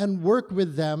and work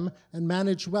with them and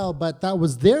manage well. But that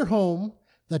was their home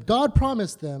that God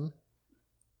promised them,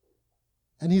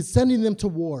 and he's sending them to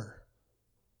war.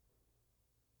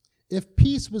 If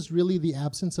peace was really the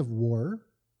absence of war,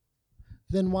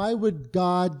 then why would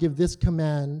God give this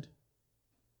command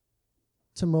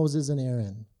to Moses and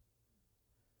Aaron?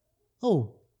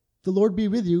 Oh, the Lord be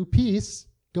with you, peace,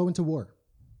 go into war.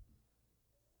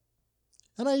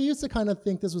 And I used to kind of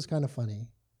think this was kind of funny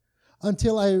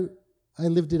until I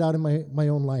lived it out in my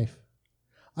own life.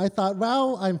 I thought,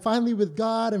 wow, I'm finally with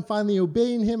God, I'm finally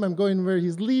obeying him, I'm going where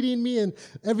he's leading me, and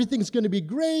everything's going to be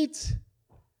great.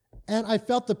 And I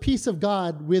felt the peace of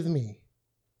God with me.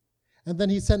 And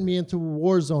then he sent me into a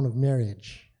war zone of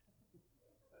marriage.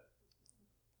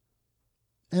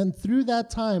 And through that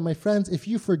time, my friends, if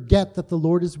you forget that the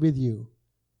Lord is with you,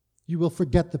 you will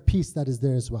forget the peace that is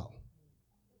there as well.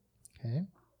 Okay?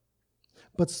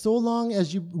 But so long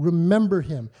as you remember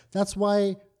him, that's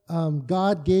why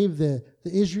God gave the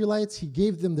Israelites, he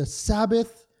gave them the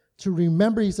Sabbath to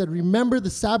remember. He said, remember the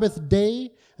Sabbath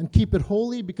day and keep it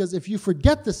holy, because if you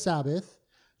forget the Sabbath,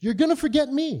 you're going to forget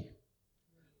me.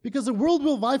 Because the world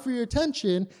will vie for your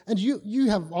attention, and you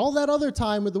have all that other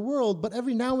time with the world, but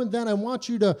every now and then I want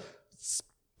you to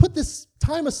put this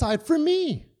time aside for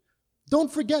me.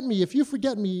 Don't forget me. If you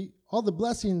forget me, all the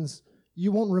blessings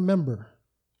you won't remember.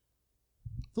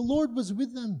 The Lord was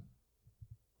with them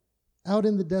out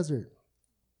in the desert,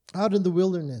 out in the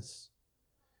wilderness.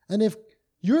 And if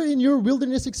you're in your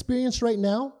wilderness experience right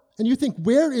now, and you think,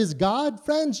 where is God?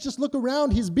 Friends, just look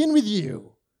around. He's been with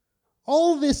you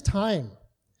all this time.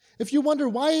 If you wonder,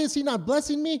 why is he not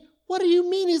blessing me? What do you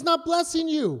mean he's not blessing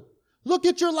you? Look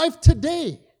at your life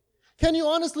today. Can you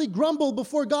honestly grumble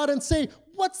before God and say,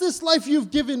 what's this life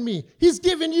you've given me? He's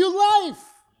given you life.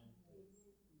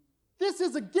 This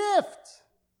is a gift.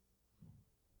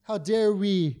 How dare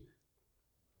we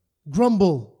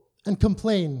grumble and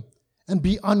complain and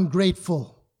be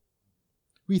ungrateful.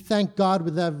 We thank God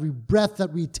with every breath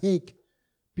that we take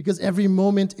because every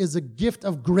moment is a gift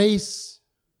of grace.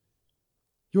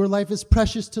 Your life is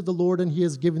precious to the Lord and He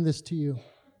has given this to you.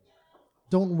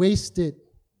 Don't waste it.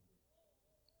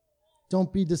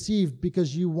 Don't be deceived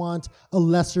because you want a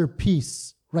lesser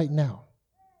peace right now.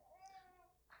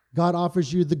 God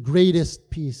offers you the greatest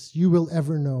peace you will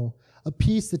ever know. A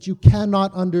peace that you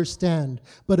cannot understand,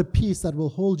 but a peace that will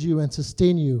hold you and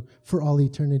sustain you for all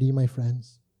eternity, my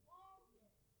friends.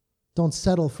 Don't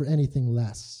settle for anything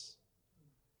less.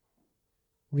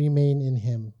 Remain in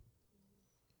Him.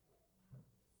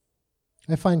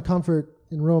 I find comfort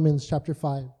in Romans chapter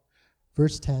 5,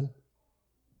 verse 10.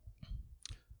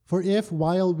 For if,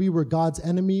 while we were God's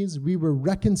enemies, we were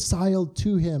reconciled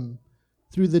to Him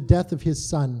through the death of His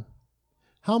Son,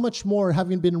 how much more,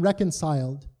 having been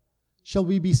reconciled, shall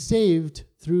we be saved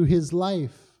through His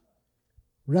life?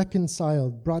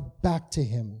 Reconciled, brought back to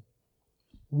Him.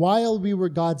 While we were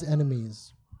God's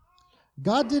enemies.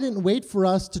 God didn't wait for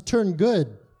us to turn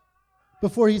good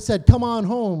before He said, come on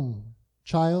home,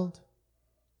 child.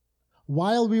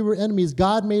 While we were enemies,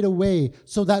 God made a way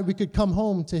so that we could come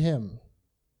home to Him,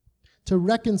 to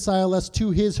reconcile us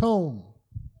to His home,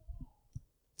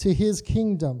 to His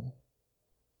kingdom.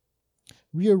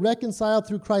 We are reconciled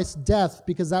through Christ's death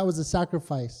because that was a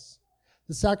sacrifice,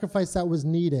 the sacrifice that was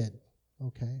needed,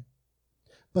 okay?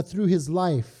 But through His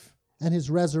life and His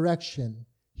resurrection,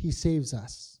 He saves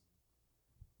us.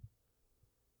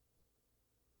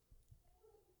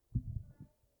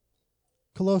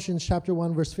 Colossians chapter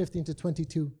 1, verse 15 to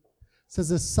 22 says,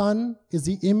 the Son is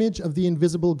the image of the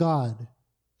invisible God,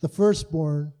 the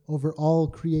firstborn over all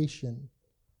creation.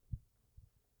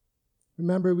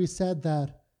 Remember, we said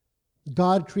that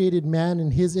God created man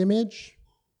in His image.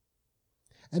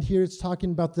 And here it's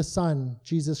talking about the Son,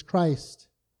 Jesus Christ,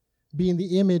 being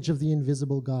the image of the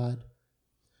invisible God.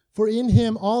 For in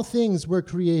Him all things were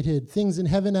created, things in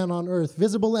heaven and on earth,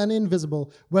 visible and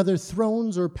invisible, whether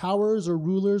thrones or powers or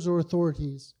rulers or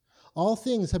authorities. All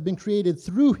things have been created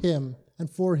through Him and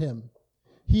for Him.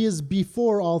 He is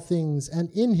before all things, and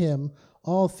in Him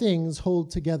all things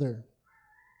hold together.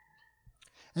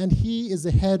 And He is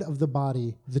the head of the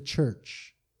body, the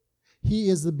church. He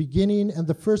is the beginning and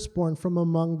the firstborn from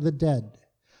among the dead,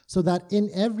 so that in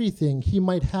everything He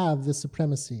might have the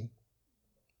supremacy.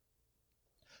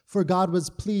 For God was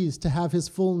pleased to have His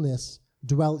fullness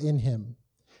dwell in Him,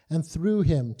 and through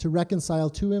Him to reconcile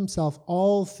to Himself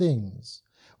all things,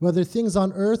 whether things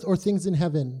on earth or things in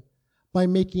heaven, by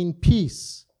making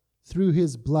peace through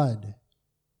His blood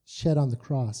shed on the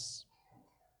cross.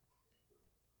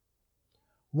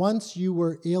 Once you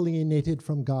were alienated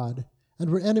from God and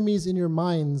were enemies in your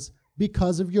minds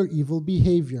because of your evil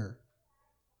behavior.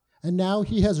 And now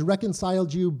He has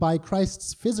reconciled you by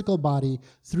Christ's physical body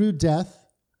through death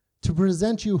to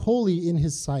present you holy in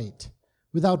His sight,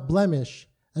 without blemish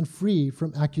and free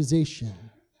from accusation.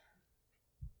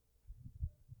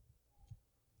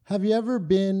 Have you ever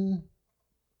been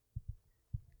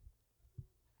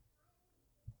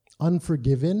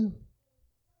unforgiven?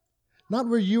 Not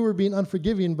where you were being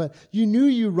unforgiving, but you knew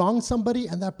you wronged somebody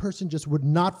and that person just would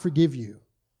not forgive you.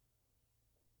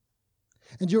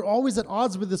 And you're always at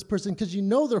odds with this person because you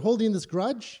know they're holding this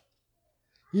grudge.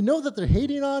 You know that they're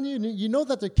hating on you. You know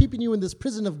that they're keeping you in this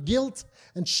prison of guilt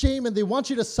and shame, and they want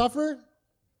you to suffer.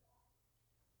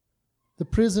 The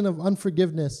prison of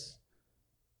unforgiveness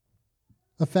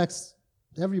affects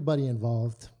everybody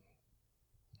involved.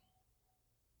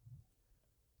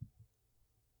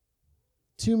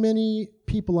 Too many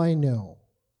people I know,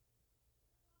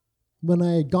 when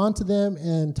I had gone to them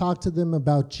and talked to them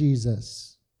about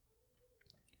Jesus,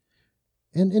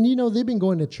 and you know, they've been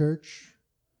going to church,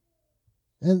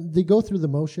 and they go through the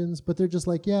motions, but they're just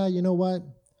like, yeah, you know what?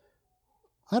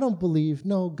 I don't believe,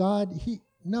 no, God,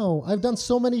 no, I've done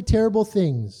so many terrible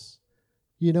things.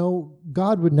 You know,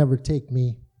 God would never take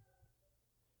me.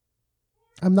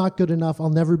 I'm not good enough.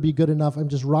 I'll never be good enough. I'm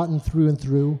just rotten through and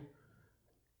through.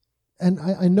 And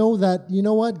I know that, you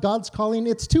know what? God's calling,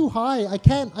 it's too high. I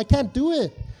can't do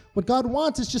it. What God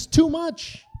wants is just too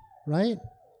much, right?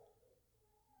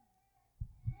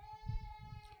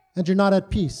 And you're not at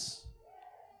peace.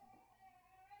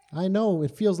 I know,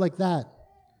 it feels like that.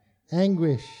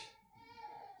 Anguish.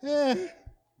 All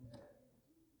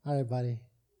right, buddy.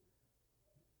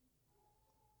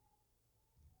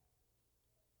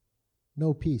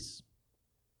 No peace.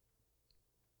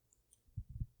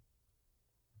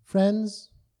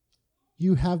 Friends,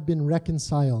 you have been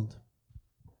reconciled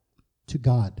to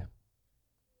God.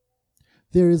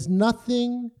 There is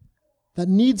nothing that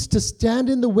needs to stand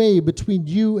in the way between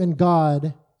you and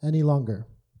God any longer.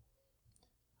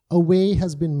 A way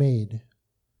has been made.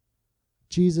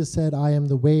 Jesus said, I am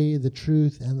the way, the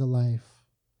truth, and the life.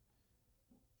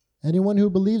 Anyone who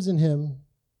believes in him,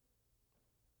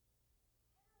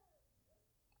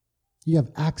 you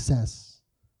have access.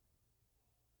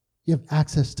 You have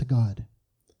access to God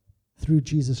through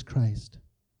Jesus Christ.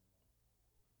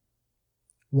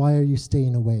 Why are you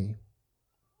staying away?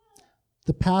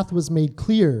 The path was made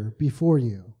clear before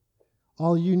you.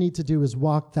 All you need to do is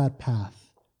walk that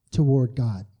path toward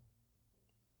God.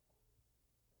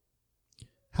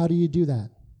 How do you do that?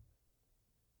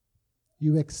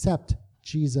 You accept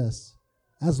Jesus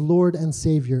as Lord and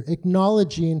Savior,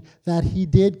 acknowledging that he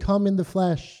did come in the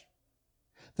flesh,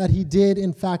 that he did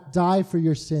in fact die for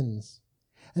your sins,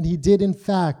 and he did in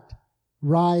fact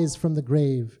rise from the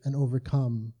grave and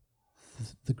overcome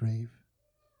the grave.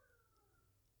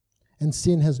 And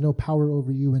sin has no power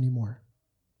over you anymore.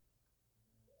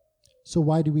 So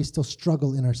why do we still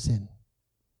struggle in our sin?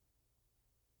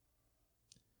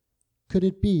 Could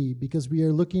it be because we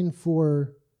are looking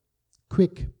for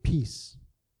quick peace?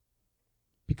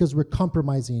 Because we're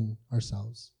compromising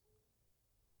ourselves?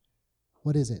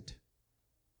 What is it?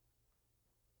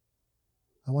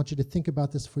 I want you to think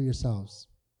about this for yourselves.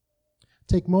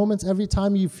 Take moments every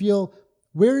time you feel,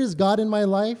 where is God in my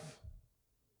life?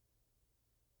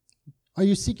 Are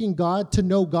you seeking God to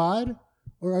know God?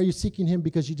 Or are you seeking him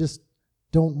because you just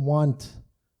don't want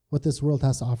what this world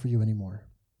has to offer you anymore?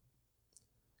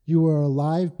 You are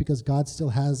alive because God still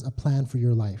has a plan for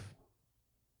your life.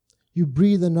 You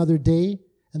breathe another day,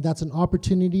 and that's an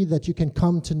opportunity that you can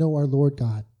come to know our Lord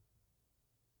God.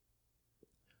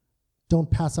 Don't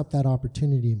pass up that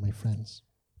opportunity, my friends.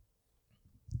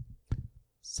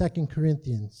 2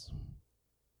 Corinthians.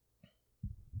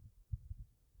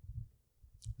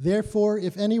 Therefore,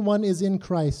 if anyone is in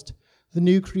Christ, the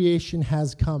new creation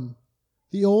has come.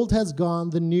 The old has gone,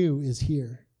 the new is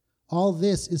here. All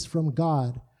this is from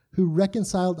God, who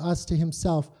reconciled us to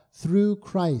himself through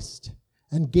Christ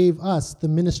and gave us the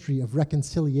ministry of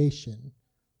reconciliation.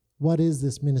 What is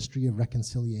this ministry of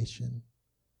reconciliation?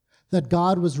 That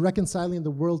God was reconciling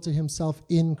the world to himself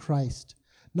in Christ,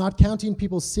 not counting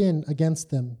people's sin against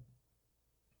them.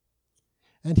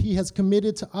 And he has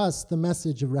committed to us the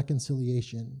message of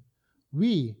reconciliation.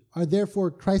 We are therefore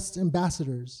Christ's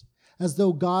ambassadors, as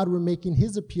though God were making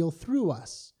his appeal through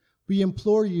us. We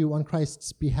implore you on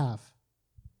Christ's behalf.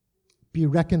 Be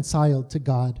reconciled to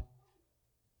God.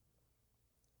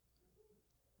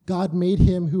 God made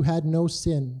him who had no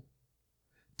sin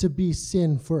to be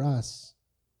sin for us,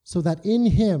 so that in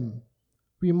him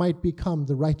we might become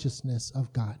the righteousness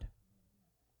of God.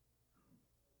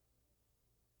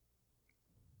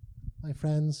 My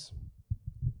friends,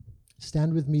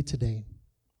 stand with me today.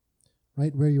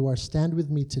 Right where you are, stand with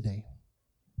me today.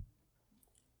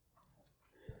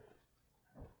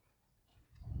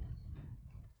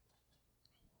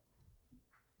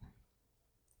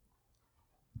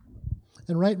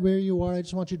 And right where you are, I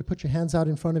just want you to put your hands out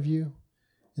in front of you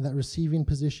in that receiving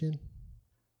position.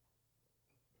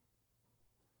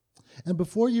 And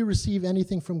before you receive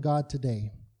anything from God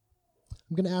today,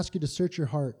 I'm going to ask you to search your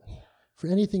heart for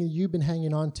anything that you've been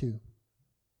hanging on to,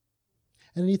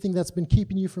 and anything that's been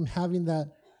keeping you from having that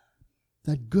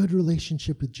good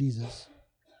relationship with Jesus.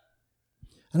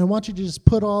 And I want you to just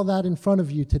put all that in front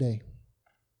of you today.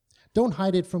 Don't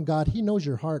hide it from God. He knows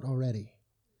your heart already.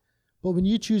 But when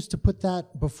you choose to put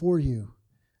that before you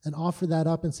and offer that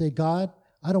up and say, God,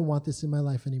 I don't want this in my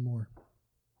life anymore.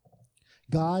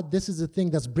 God, this is the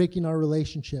thing that's breaking our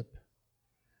relationship.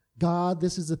 God,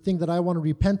 this is the thing that I want to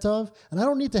repent of, and I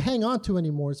don't need to hang on to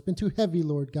anymore. It's been too heavy,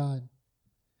 Lord God.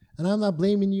 And I'm not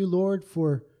blaming you, Lord,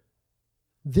 for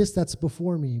this that's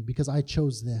before me, because I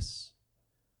chose this.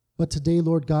 But today,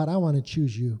 Lord God, I want to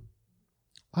choose you.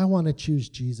 I want to choose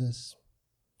Jesus.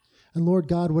 And Lord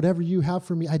God, whatever you have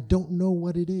for me, I don't know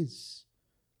what it is.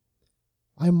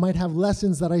 I might have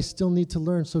lessons that I still need to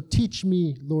learn. So teach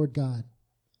me, Lord God.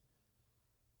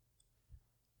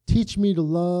 Teach me to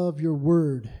love your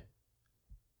word.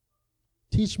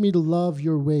 Teach me to love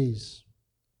your ways.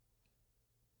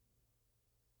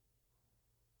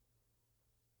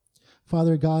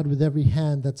 Father God, with every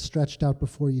hand that's stretched out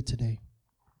before you today,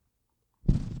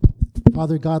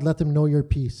 Father God, let them know your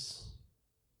peace.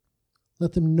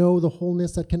 Let them know the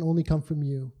wholeness that can only come from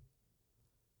you.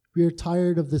 We are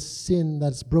tired of the sin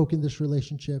that's broken this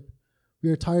relationship. We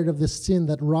are tired of this sin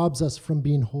that robs us from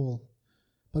being whole.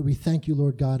 But we thank you,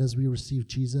 Lord God, as we receive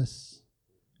Jesus,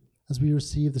 as we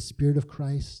receive the Spirit of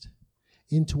Christ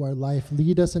into our life.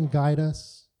 Lead us and guide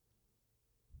us.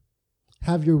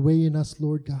 Have your way in us,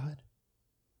 Lord God.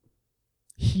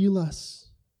 Heal us.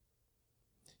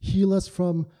 Heal us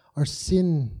from our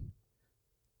sin.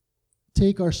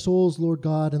 Take our souls, Lord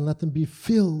God, and let them be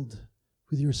filled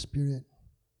with your Spirit.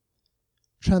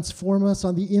 Transform us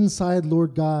on the inside,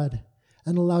 Lord God,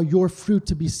 and allow your fruit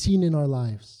to be seen in our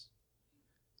lives,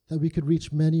 that we could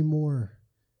reach many more.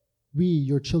 We,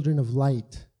 your children of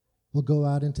light, will go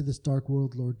out into this dark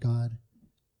world, Lord God.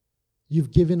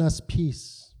 You've given us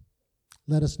peace.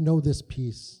 Let us know this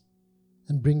peace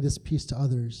and bring this peace to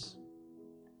others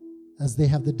as they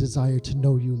have the desire to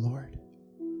know you, Lord.